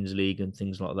Champions League and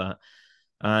things like that,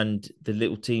 and the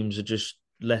little teams are just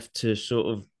left to sort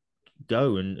of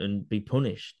go and be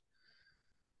punished.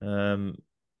 Um,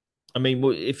 I mean,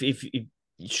 if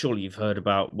surely you've heard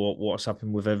about what's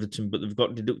happened with Everton, but they've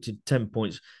got deducted 10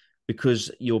 points because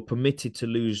you're permitted to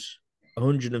lose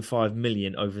 105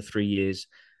 million over 3 years,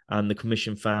 and the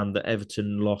commission found that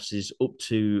Everton losses up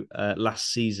to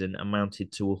last season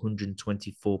amounted to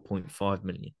 124.5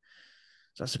 million.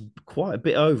 So that's quite a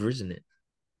bit over, isn't it?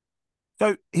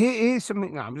 So here's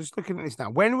something now. I'm just looking at this now.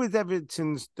 When was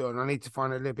Everton's done? I need to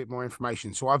find a little bit more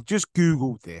information. So I've just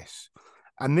Googled this,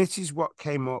 and this is what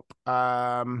came up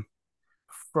from,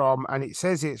 and it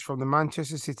says it's from the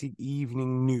Manchester City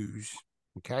Evening News.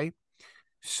 Okay.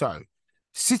 So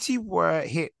City were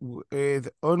hit with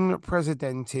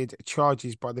unprecedented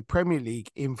charges by the Premier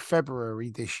League in February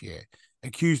this year,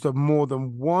 accused of more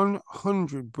than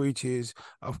 100 breaches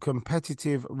of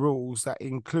competitive rules that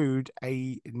include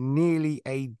nearly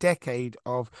a decade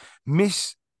of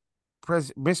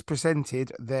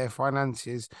mispresented their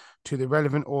finances to the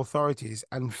relevant authorities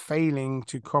and failing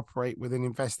to cooperate with an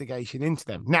investigation into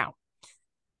them. Now,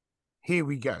 here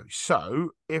we go. So,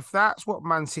 if that's what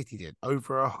Man City did,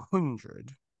 over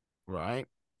 100, right?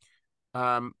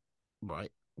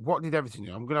 Right. What did Everton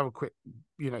do? I'm gonna have a quick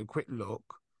look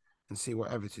and see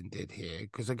what Everton did here,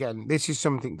 because again, this is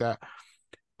something that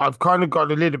I've kind of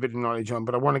got a little bit of knowledge on,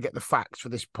 but I want to get the facts for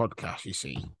this podcast. You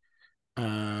see.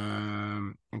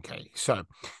 Okay. So,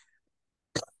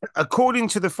 according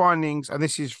to the findings, and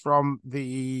this is from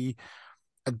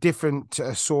a different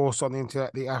source on the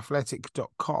internet,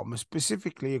 theathletic.com,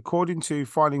 specifically, according to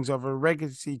findings of a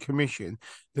regulatory commission,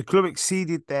 the club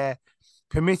exceeded their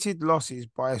permitted losses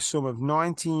by a sum of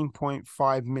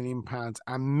 £19.5 million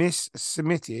and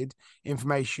missubmitted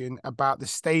information about the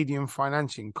stadium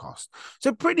financing cost.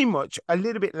 So pretty much a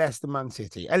little bit less than Man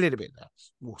City, a little bit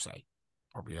less, we'll say.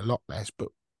 Probably a lot less, but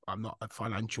I'm not a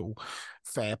financial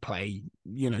fair play,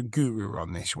 guru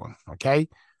on this one, okay?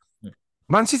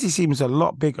 Man City seems a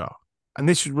lot bigger, and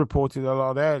this was reported a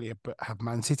lot earlier, but have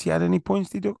Man City had any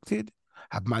points deducted?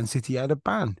 Have Man City had a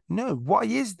ban? No. Why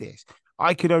is this?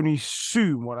 I could only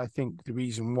assume what I think the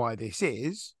reason why this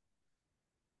is,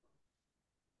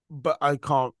 but I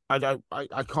can't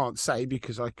say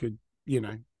because I could,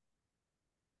 I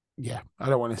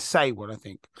don't want to say what I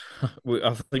think.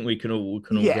 I think we can all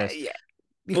guess. Yeah.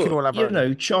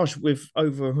 Charged with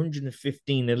over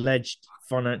 115 alleged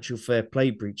financial fair play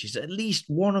breaches, at least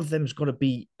one of them's got to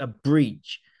be a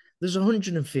breach. There's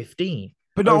 115,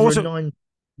 but not over also a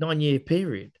 9-year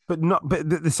period. But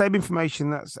the same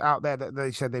information that's out there that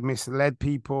they said they misled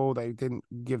people, they didn't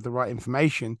give the right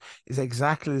information, is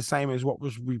exactly the same as what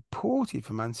was reported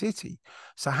for Man City.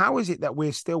 So how is it that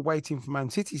we're still waiting for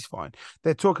Man City's fine?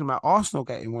 They're talking about Arsenal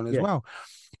getting one as well.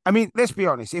 I mean, let's be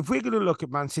honest. If we're going to look at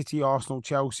Man City, Arsenal,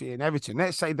 Chelsea, and Everton,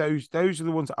 let's say those are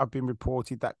the ones that have been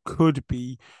reported that could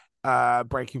be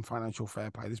breaking financial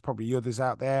fair play. There's probably others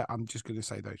out there. I'm just going to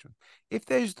say those ones. If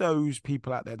there's those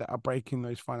people out there that are breaking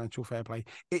those financial fair play,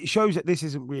 it shows that this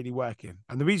isn't really working.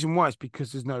 And the reason why is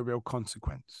because there's no real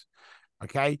consequence.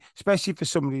 Okay, especially for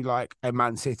somebody like a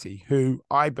Man City, who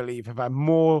I believe have had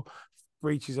more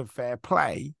breaches of fair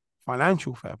play,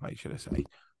 financial fair play, should I say,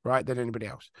 right, than anybody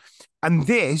else. And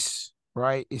this,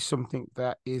 right, is something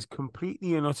that is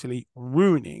completely and utterly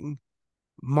ruining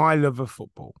my love of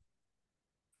football.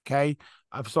 Okay,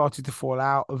 I've started to fall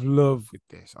out of love with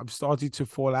this. I've started to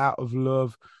fall out of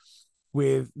love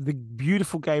with the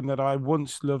beautiful game that I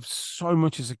once loved so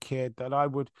much as a kid, that I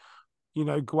would,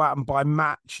 go out and buy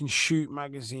Match and Shoot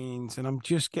magazines. And I'm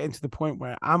just getting to the point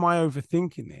where, am I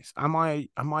overthinking this? Am I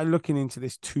looking into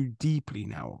this too deeply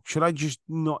now? Should I just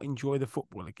not enjoy the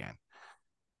football again?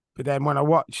 But then when I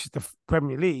watch the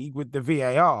Premier League with the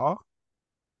VAR,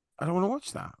 I don't want to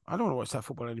watch that. I don't want to watch that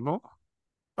football anymore.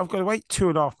 I've got to wait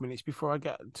 2.5 minutes before I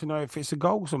get to know if it's a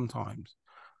goal sometimes.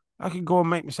 I can go and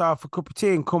make myself a cup of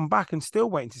tea and come back and still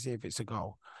waiting to see if it's a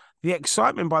goal. The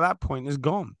excitement by that point is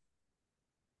gone.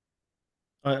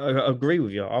 I agree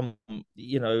with you.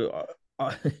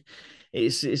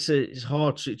 It's a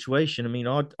hard situation. I mean,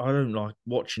 I don't like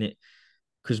watching it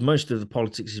because most of the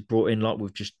politics is brought in, like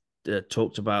we've just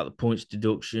talked about, the points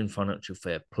deduction, financial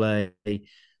fair play,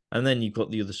 and then you've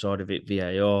got the other side of it,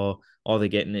 VAR. Are they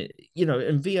getting it?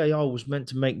 And VAR was meant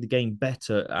to make the game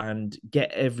better and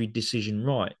get every decision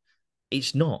right.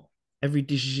 It's not. Every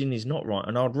decision is not right.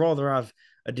 And I'd rather have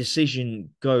a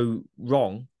decision go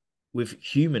wrong with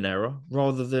human error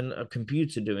rather than a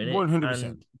computer doing it.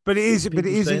 100%. But it is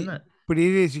But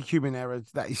it is a human error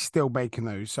that is still making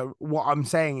those. So what I'm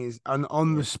saying is an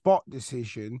on the spot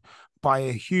decision by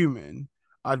a human,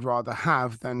 I'd rather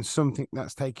have than something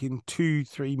that's taking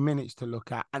 2-3 minutes to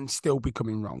look at and still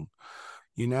becoming wrong.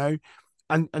 You know,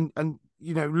 and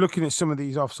looking at some of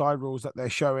these offside rules that they're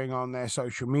showing on their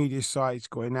social media sites,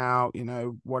 going out,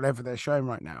 whatever they're showing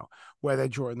right now, where they're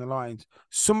drawing the lines,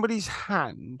 somebody's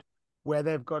hand where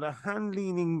they've got a hand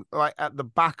leaning like at the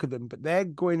back of them, but they're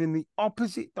going in the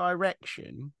opposite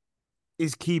direction,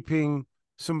 is keeping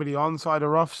somebody onside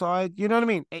or offside. You know what I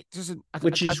mean? It doesn't.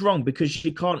 Which is wrong because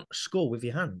you can't score with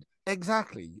your hand.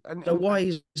 Exactly. So why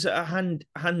is a hand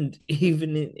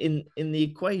even in the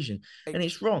equation? And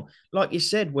it's wrong. Like you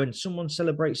said, when someone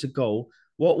celebrates a goal,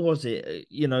 what was it?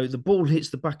 The ball hits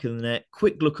the back of the net.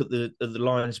 Quick look at the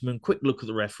linesman. Quick look at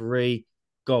the referee.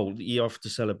 Goal. You have to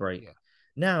celebrate. Yeah.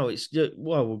 Now it's just,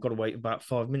 well, we've got to wait about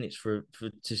 5 minutes for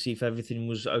to see if everything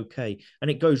was okay, and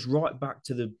it goes right back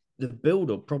to the build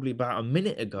up, probably about a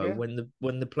minute ago when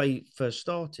the play first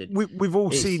started. We've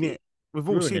all seen it. We've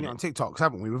all seen it on it. TikToks,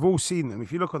 haven't we? We've all seen them.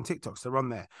 If you look on TikToks, they're on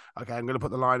there. Okay, I'm going to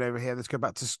put the line over here. Let's go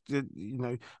back to,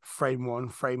 frame 1,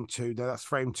 frame 2. No, that's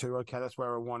frame 2. Okay, that's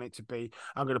where I want it to be.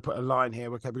 I'm going to put a line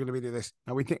here. Okay, we're going to be doing this.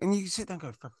 And we think, and you sit there and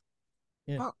go, for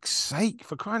fuck's sake,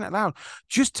 for crying out loud,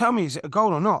 just tell me, is it a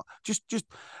goal or not? Just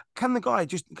can we not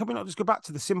just go back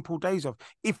to the simple days of,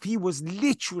 if he was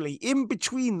literally in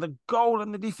between the goal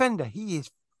and the defender, he is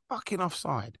fucking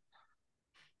offside.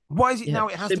 Why is it now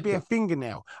it has to be a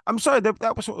fingernail? I'm sorry,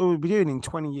 that was what we'll be doing in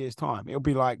 20 years' time. It'll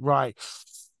be like, right,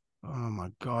 oh my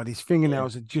God, his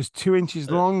fingernails are just 2 inches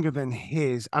longer than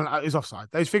his, and it's offside.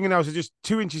 Those fingernails are just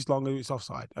 2 inches longer, it's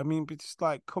offside. I mean, it's just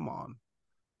like, come on.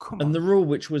 And the rule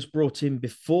which was brought in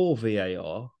before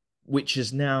VAR, which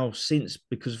has now since,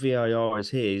 because VAR is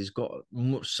here, has got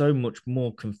so much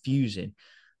more confusing,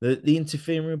 the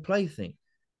interfering play thing.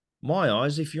 My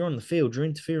eyes, if you're on the field, you're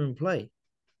interfering play.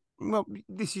 Well,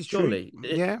 this is Surely.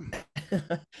 true. Yeah.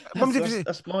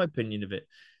 That's my opinion of it.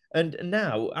 And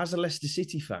now, as a Leicester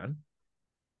City fan,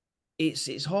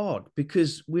 it's hard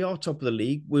because we are top of the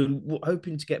league. We're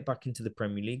hoping to get back into the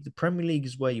Premier League. The Premier League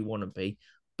is where you want to be,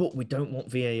 but we don't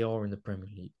want VAR in the Premier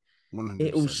League.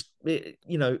 100%.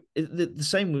 The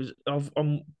same was, I've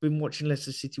been watching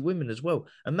Leicester City women as well,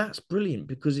 and that's brilliant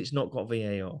because it's not got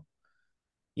VAR.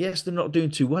 Yes, they're not doing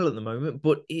too well at the moment,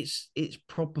 but it's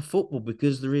proper football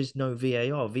because there is no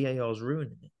VAR. VAR is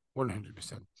ruining it.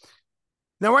 100%.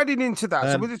 Now, adding into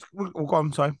that, so we'll go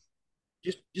on, sorry.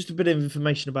 Just a bit of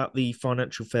information about the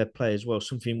financial fair play as well,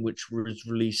 something which was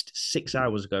released 6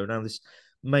 hours ago. Now, this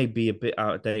may be a bit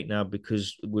out of date now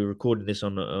because we're recording this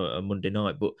on a Monday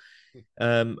night, but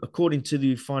according to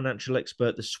the financial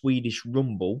expert, the Swedish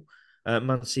Rumble,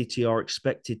 Man City are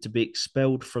expected to be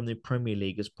expelled from the Premier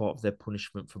League as part of their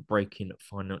punishment for breaking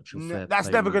financial fair play. That's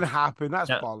never going to happen. That's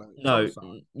bollocks. No,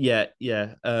 yeah.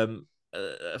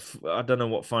 I don't know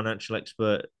what financial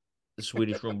expert the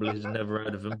Swedish Rumble is. Never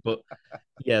heard of them, but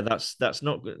yeah, that's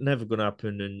never going to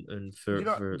happen. And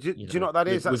do you know what that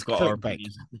is? That's clickbait.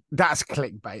 That's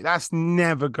clickbait. That's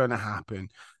never going to happen.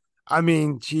 I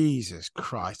mean, Jesus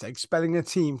Christ, expelling a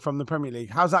team from the Premier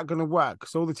League. How's that going to work?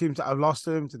 Because all the teams that have lost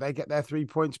them, do they get their 3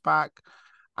 points back?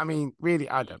 I mean, really,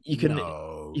 I don't. You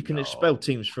can expel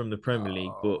teams from the Premier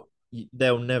League, but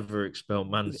they'll never expel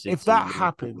Man City. If that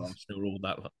happens, all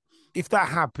that. If that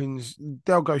happens,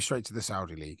 they'll go straight to the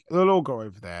Saudi League. They'll all go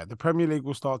over there. The Premier League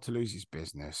will start to lose its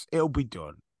business. It'll be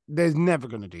done. They're never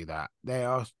going to do that. They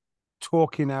are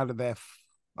talking out of their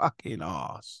fucking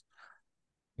arse.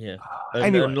 Yeah.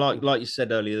 And like you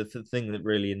said earlier, the thing that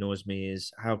really annoys me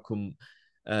is how come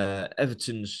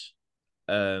Everton's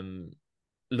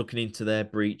looking into their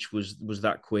breach was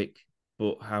that quick,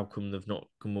 but how come they've not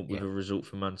come up with a result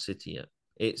for Man City yet?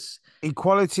 It's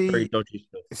equality. Very dodgy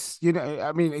stuff.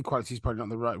 I mean, equality is probably not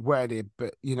the right word here,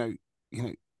 but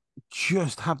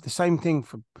just have the same thing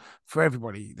for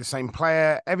everybody. The same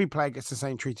player. Every player gets the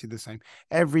same, treated the same.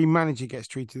 Every manager gets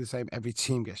treated the same. Every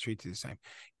team gets treated the same.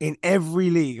 In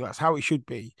every league, that's how it should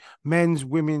be. Men's,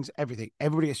 women's, everything.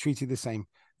 Everybody gets treated the same.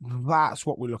 That's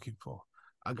what we're looking for.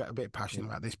 I got a bit passionate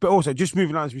about this, but also just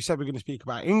moving on, as we said, we're going to speak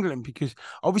about England because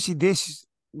obviously this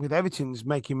with Everton's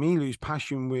making me lose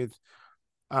passion with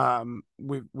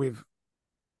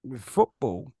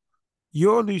football.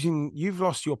 You've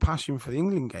lost your passion for the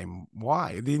England game.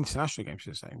 Why? The international game,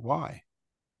 should I say. Why?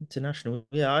 International.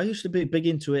 Yeah, I used to be big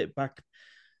into it back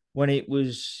when it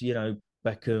was,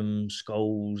 Beckham,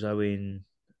 Scholes, Owen,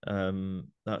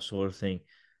 that sort of thing.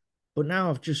 But now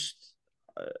I've just,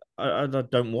 I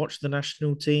don't watch the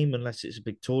national team unless it's a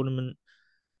big tournament.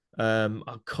 I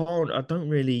don't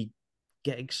really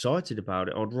get excited about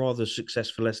it. I'd rather success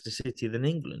for Leicester City than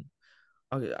England.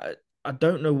 I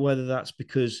don't know whether that's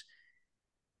because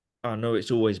I know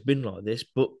it's always been like this,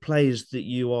 but players that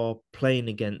you are playing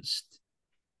against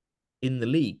in the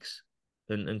leagues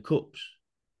and cups,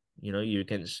 you're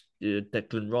against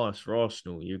Declan Rice for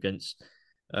Arsenal, you're against,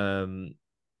 Kane.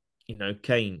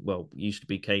 Well, used to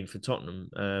be Kane for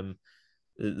Tottenham.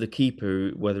 The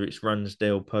keeper, whether it's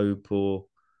Ramsdale, Pope,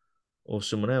 or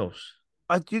someone else.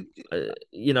 I did.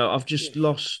 I've just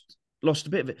lost a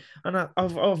bit of it, and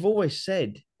I've always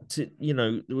said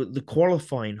the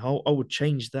qualifying. I would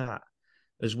change that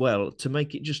as well to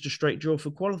make it just a straight draw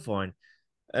for qualifying,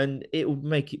 and it would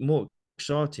make it more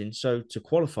exciting. So to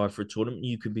qualify for a tournament,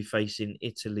 you could be facing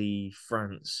Italy,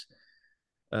 France,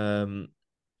 I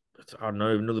don't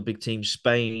know, another big team,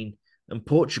 Spain and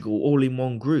Portugal, all in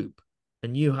one group,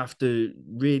 and you have to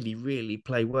really, really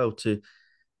play well to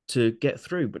get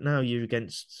through. But now you're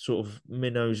against sort of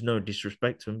minnows, no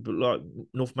disrespect to them, but like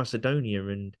North Macedonia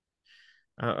and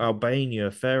Albania,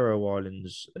 Faroe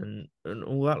Islands, and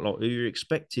all that lot who you're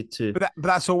expected to. But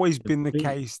that's always been the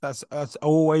case. That's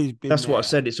always been. That's what I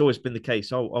said. It's always been the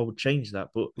case. I would change that,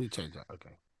 but you change that,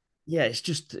 okay? Yeah, it's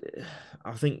just.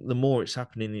 I think the more it's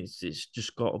happening, it's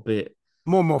just got a bit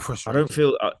more and more frustrating. I don't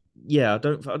feel.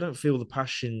 I don't feel the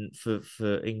passion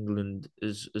for England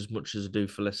as much as I do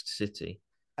for Leicester City.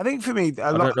 I think for me,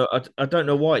 I don't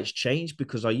know why it's changed,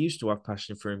 because I used to have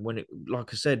passion for him when it,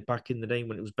 like I said, back in the day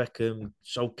when it was Beckham,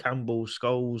 Sol Campbell,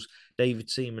 Scholes, David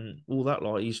Seaman, all that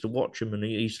lot. I used to watch him and I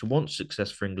used to want success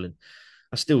for England.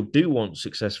 I still do want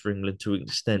success for England to an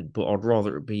extent, but I'd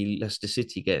rather it be Leicester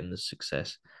City getting the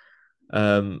success.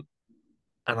 And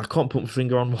I can't put my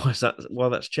finger on why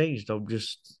that's changed. I'm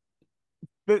just,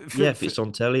 if it's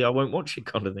on telly, I won't watch it,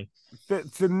 kind of thing.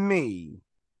 But for me,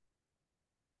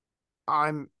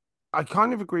 I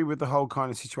kind of agree with the whole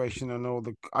kind of situation and all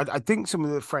the. I think some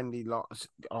of the friendly lots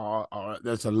are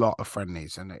there's a lot of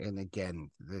friendlies, and again,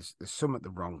 there's some at the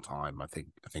wrong time. I think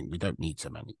we don't need so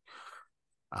many.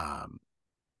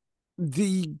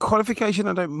 The qualification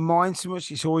I don't mind so much.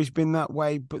 It's always been that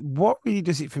way. But what really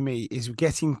does it for me is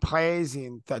getting players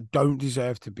in that don't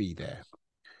deserve to be there.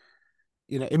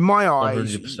 In my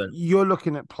eyes, 100%. You're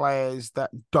looking at players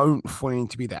that don't fully need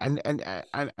to be there, and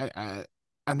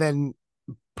then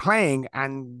playing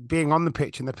and being on the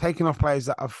pitch, and they're taking off players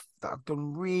that have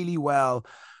done really well,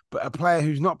 but a player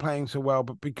who's not playing so well,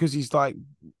 but because he's like,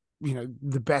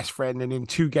 the best friend, and in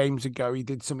 2 games ago he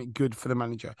did something good for the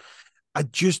manager. I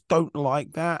just don't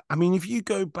like that. I mean, if you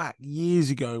go back years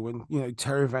ago when,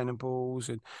 Terry Venables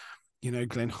and,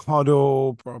 Glenn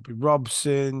Hoddle, Robbie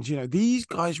Robson, these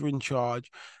guys were in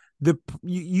charge.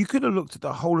 You could have looked at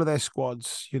the whole of their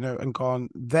squads, and gone,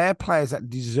 they're players that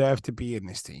deserve to be in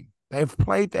this team. They've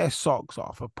played their socks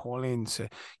off. Paul Ince,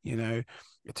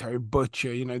 Terry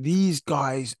Butcher, these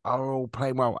guys are all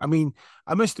playing well. I mean,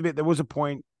 I must admit, there was a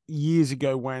point years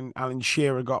ago when Alan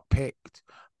Shearer got picked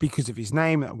because of his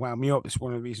name. That wound me up. It's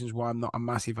one of the reasons why I'm not a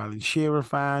massive Alan Shearer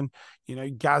fan.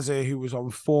 Gaza, who was on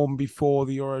form before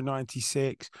the Euro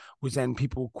 96, was then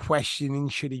people questioning,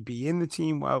 should he be in the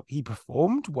team? Well, he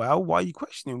performed well. Why are you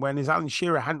questioning? When as Alan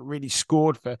Shearer hadn't really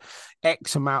scored for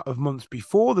X amount of months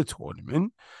before the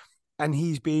tournament, and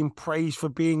he's being praised for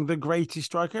being the greatest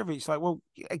striker ever. It's like, well,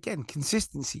 again,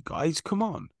 consistency, guys, come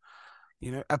on.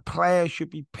 A player should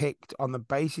be picked on the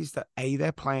basis that A,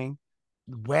 they're playing,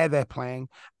 where they're playing,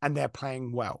 and they're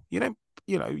playing well. You're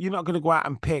not going to go out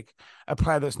and pick a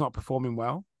player that's not performing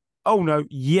well. Oh no,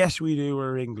 yes, we do.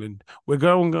 We're England. We're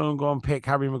going to go and pick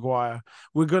Harry Maguire.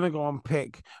 We're going to go and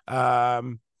pick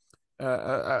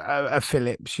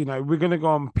Phillips. We're going to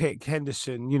go and pick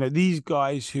Henderson. These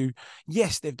guys who,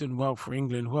 yes, they've done well for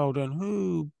England. Well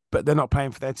done. But they're not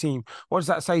playing for their team. What does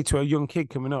that say to a young kid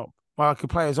coming up? Well, I could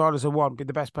play as hard as I want, be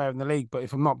the best player in the league, but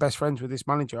if I'm not best friends with this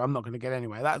manager, I'm not going to get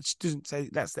anywhere. That doesn't say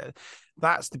that's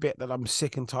the bit that I'm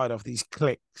sick and tired of. These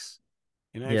clicks,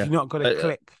 if you're not going to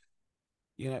click,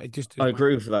 it just. I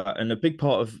agree with that, and a big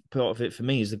part of it for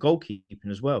me is the goalkeeping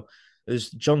as well.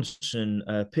 There's Johnson,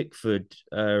 Pickford,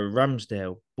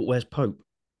 Ramsdale, but where's Pope?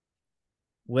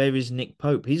 Where is Nick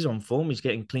Pope? He's on form. He's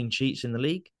getting clean sheets in the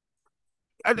league.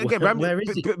 And again, where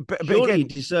is he? But Surely again, he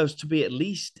deserves to be at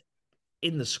least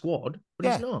in the squad,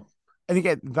 but he's not. And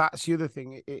again, that's the other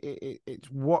thing. It's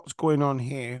what's going on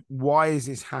here. Why has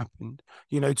this happened?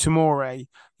 Tomore,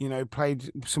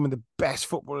 played some of the best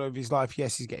football of his life.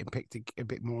 Yes, he's getting picked a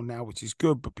bit more now, which is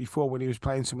good. But before, when he was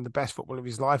playing some of the best football of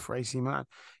his life for AC Milan,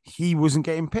 he wasn't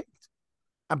getting picked.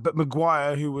 But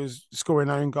Maguire, who was scoring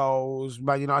own goals,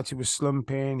 Man United was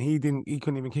slumping. He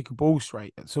couldn't even kick a ball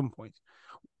straight at some point.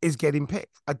 is getting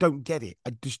picked. I don't get it.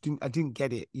 I didn't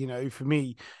get it. For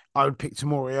me, I would pick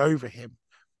Tomori over him.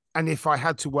 And if I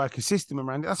had to work a system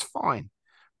around it, that's fine.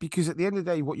 Because at the end of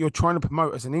the day, what you're trying to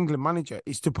promote as an England manager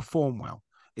is to perform well,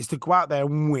 is to go out there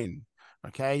and win.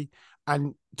 Okay.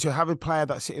 And to have a player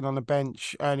that's sitting on the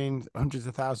bench earning hundreds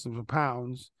of thousands of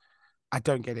pounds, I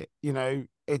don't get it.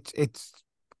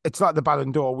 It's like the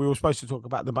Ballon d'Or. We were supposed to talk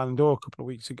about the Ballon d'Or a couple of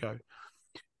weeks ago.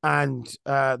 And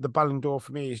the Ballon d'Or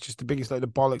for me is just the biggest load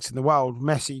of bollocks in the world.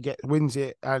 Messi wins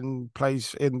it and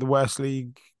plays in the worst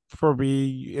league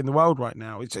probably in the world right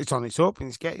now. It's on its up and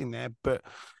it's getting there. But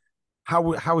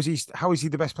how is he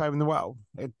the best player in the world?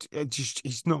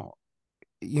 He's not.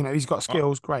 He's got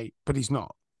skills, great, but he's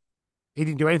not. He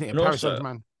didn't do anything at And Paris also,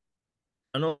 Saint-Germain.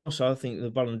 I think the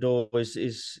Ballon d'Or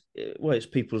is well, it's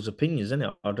people's opinions, isn't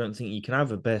it? I don't think you can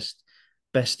have a best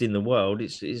in the world.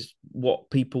 It's what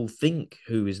people think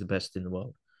who is the best in the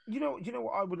world. You know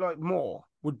what I would like more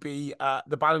would be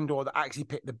the Ballon d'Or that actually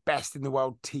picked the best in the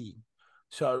world team.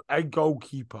 So a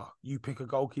goalkeeper, you pick a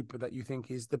goalkeeper that you think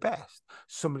is the best,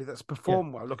 somebody that's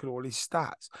performed well. Look at all his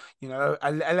stats.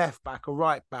 A left back, a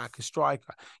right back, a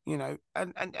striker.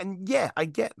 And yeah, I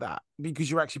get that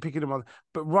because you're actually picking them on.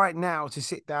 But right now, to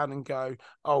sit down and go,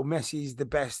 "Oh, Messi's the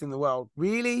best in the world,"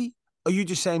 really? Are you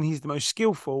just saying he's the most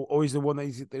skillful, or is the one that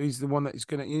he's the one that is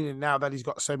going to, now that he's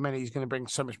got so many, he's going to bring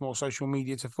so much more social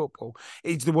media to football?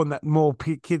 He's the one that more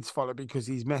kids follow because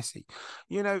he's Messi.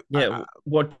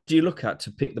 What do you look at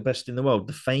to pick the best in the world?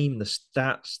 The fame, the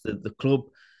stats, the club.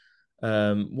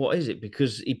 What is it?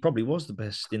 Because he probably was the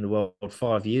best in the world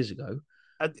 5 years ago.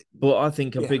 But I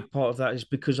think a big part of that is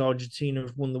because Argentina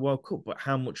have won the World Cup. But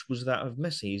how much was that of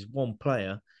Messi? He's one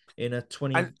player in a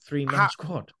 23-man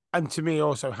squad. And to me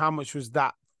also, how much was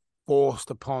that forced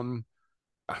upon?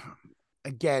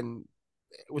 Again,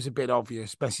 it was a bit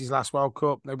obvious. Messi's last World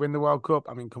Cup, they win the World Cup.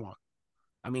 I mean, come on.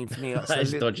 I mean, for me, that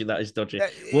is dodgy. That is dodgy.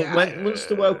 Once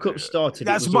the World Cup started,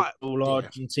 it was all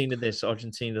Argentina this,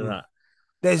 Argentina that.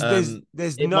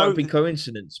 There's it no might be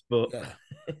coincidence, but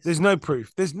there's no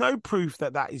proof. There's no proof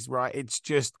that is right. It's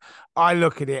just I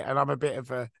look at it and I'm a bit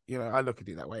of a I look at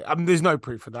it that way. There's no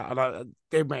proof of that, and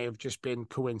there may have just been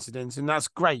coincidence, and that's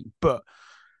great. But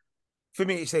for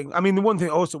me, it's saying, the one thing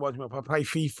that also winds me up, I play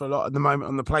FIFA a lot at the moment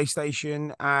on the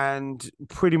PlayStation, and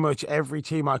pretty much every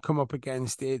team I come up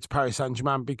against, it's Paris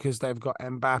Saint-Germain because they've got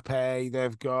Mbappe,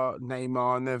 they've got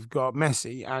Neymar, and they've got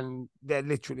Messi, and they're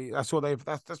literally, that's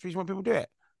the reason why people do it.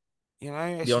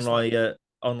 The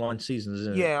online seasons,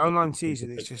 isn't it? Yeah, online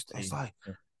season. It's like,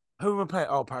 who am I playing?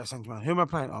 Oh, Paris Saint-Germain. Who am I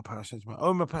playing? Oh, Paris Saint-Germain. Who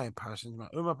am I playing? Paris Saint-Germain.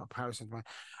 Who am I playing? Paris Saint-Germain.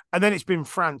 And then it's been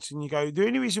France, and you go, the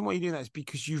only reason why you're doing that is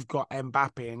because you've got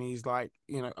Mbappe, and he's like,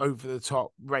 over the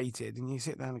top rated, and you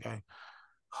sit there and go,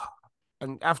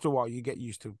 and after a while, you get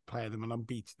used to playing them, and I'm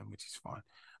beating them, which is fine.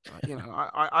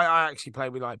 I actually play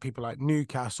with like people like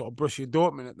Newcastle or Borussia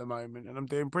Dortmund at the moment, and I'm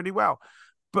doing pretty well.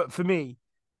 But for me,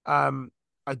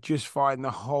 I just find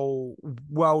the whole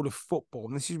world of football,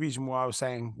 and this is the reason why I was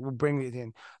saying we'll bring it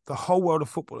in. The whole world of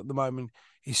football at the moment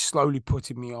is slowly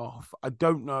putting me off. I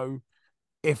don't know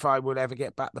if I would ever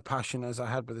get back the passion as I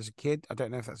had as a kid. I don't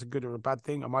know if that's a good or a bad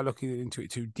thing. Am I looking into it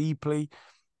too deeply?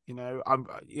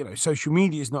 Social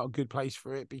media is not a good place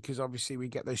for it because obviously we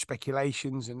get those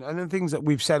speculations and the things that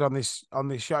we've said on this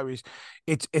show is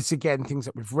it's again things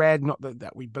that we've read, not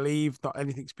that we believe, not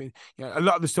anything's been, a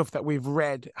lot of the stuff that we've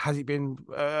read, has it been,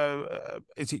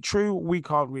 is it true? We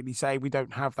can't really say. We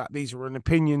don't have that. These are an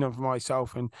opinion of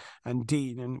myself and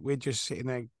Dean, and we're just sitting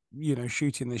there,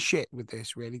 shooting the shit with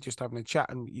this, really, just having a chat,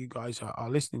 and you guys are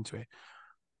listening to it.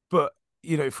 But,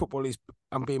 football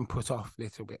I'm being put off a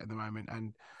little bit at the moment,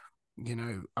 and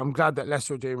I'm glad that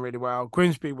Leicester are doing really well.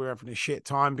 Grimsby, we're having a shit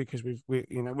time because we're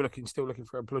still looking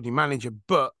for a bloody manager,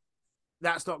 but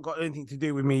that's not got anything to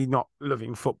do with me not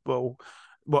loving football.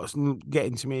 What's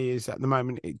getting to me is at the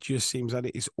moment it just seems that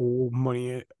it is all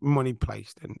money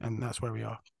placed, and that's where we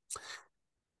are.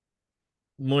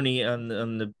 Money and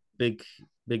the big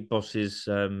bosses,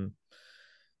 the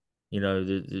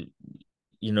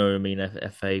what I mean,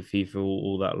 FA, FIFA,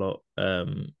 all that lot.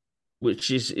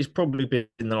 Which is probably been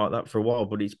like that for a while,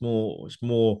 but it's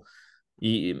more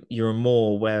you're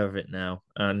more aware of it now,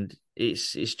 and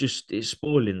it's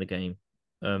spoiling the game.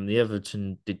 The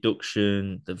Everton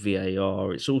deduction, the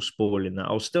VAR, it's all spoiling that.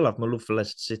 I'll still have my love for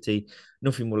Leicester City.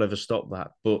 Nothing will ever stop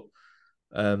that, but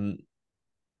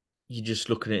you just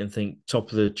look at it and think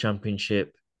top of the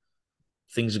Championship,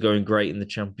 things are going great in the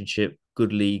Championship,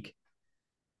 good league.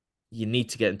 You need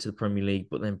to get into the Premier League,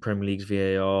 but then Premier League's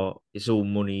VAR, it's all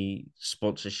money,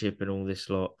 sponsorship, and all this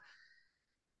lot.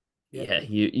 Yeah,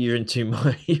 you're in two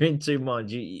minds. You're in two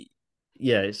minds.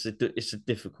 It's a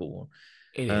difficult one.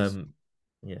 It is.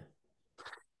 Yeah.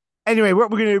 Anyway, what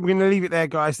we're gonna leave it there,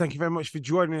 guys. Thank you very much for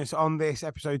joining us on this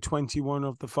episode 21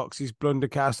 of the Foxes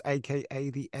Blundercast, aka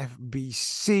the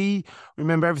FBC.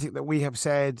 Remember, everything that we have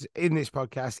said in this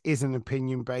podcast is an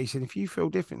opinion based, and if you feel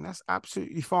different, that's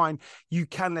absolutely fine. You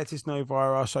can let us know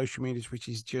via our social medias, which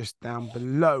is just down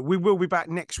below. We will be back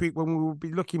next week when we will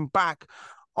be looking back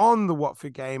on the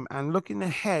Watford game and looking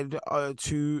ahead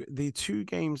to the 2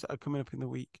 games that are coming up in the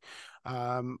week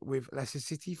with Leicester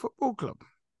City Football Club.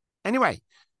 Anyway.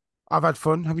 I've had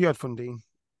fun. Have you had fun, Dean?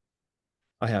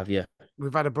 I have, yeah.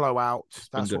 We've had a blowout.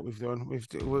 That's good. what we've done.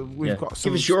 We've got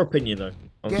some. Give us your opinion though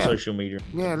on social media.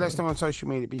 Yeah, let's know on social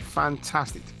media. It'd be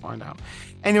fantastic to find out.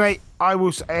 Anyway, I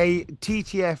will say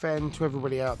TTFN to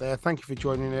everybody out there. Thank you for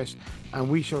joining us, and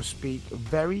we shall speak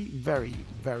very, very,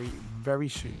 very, very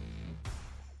soon.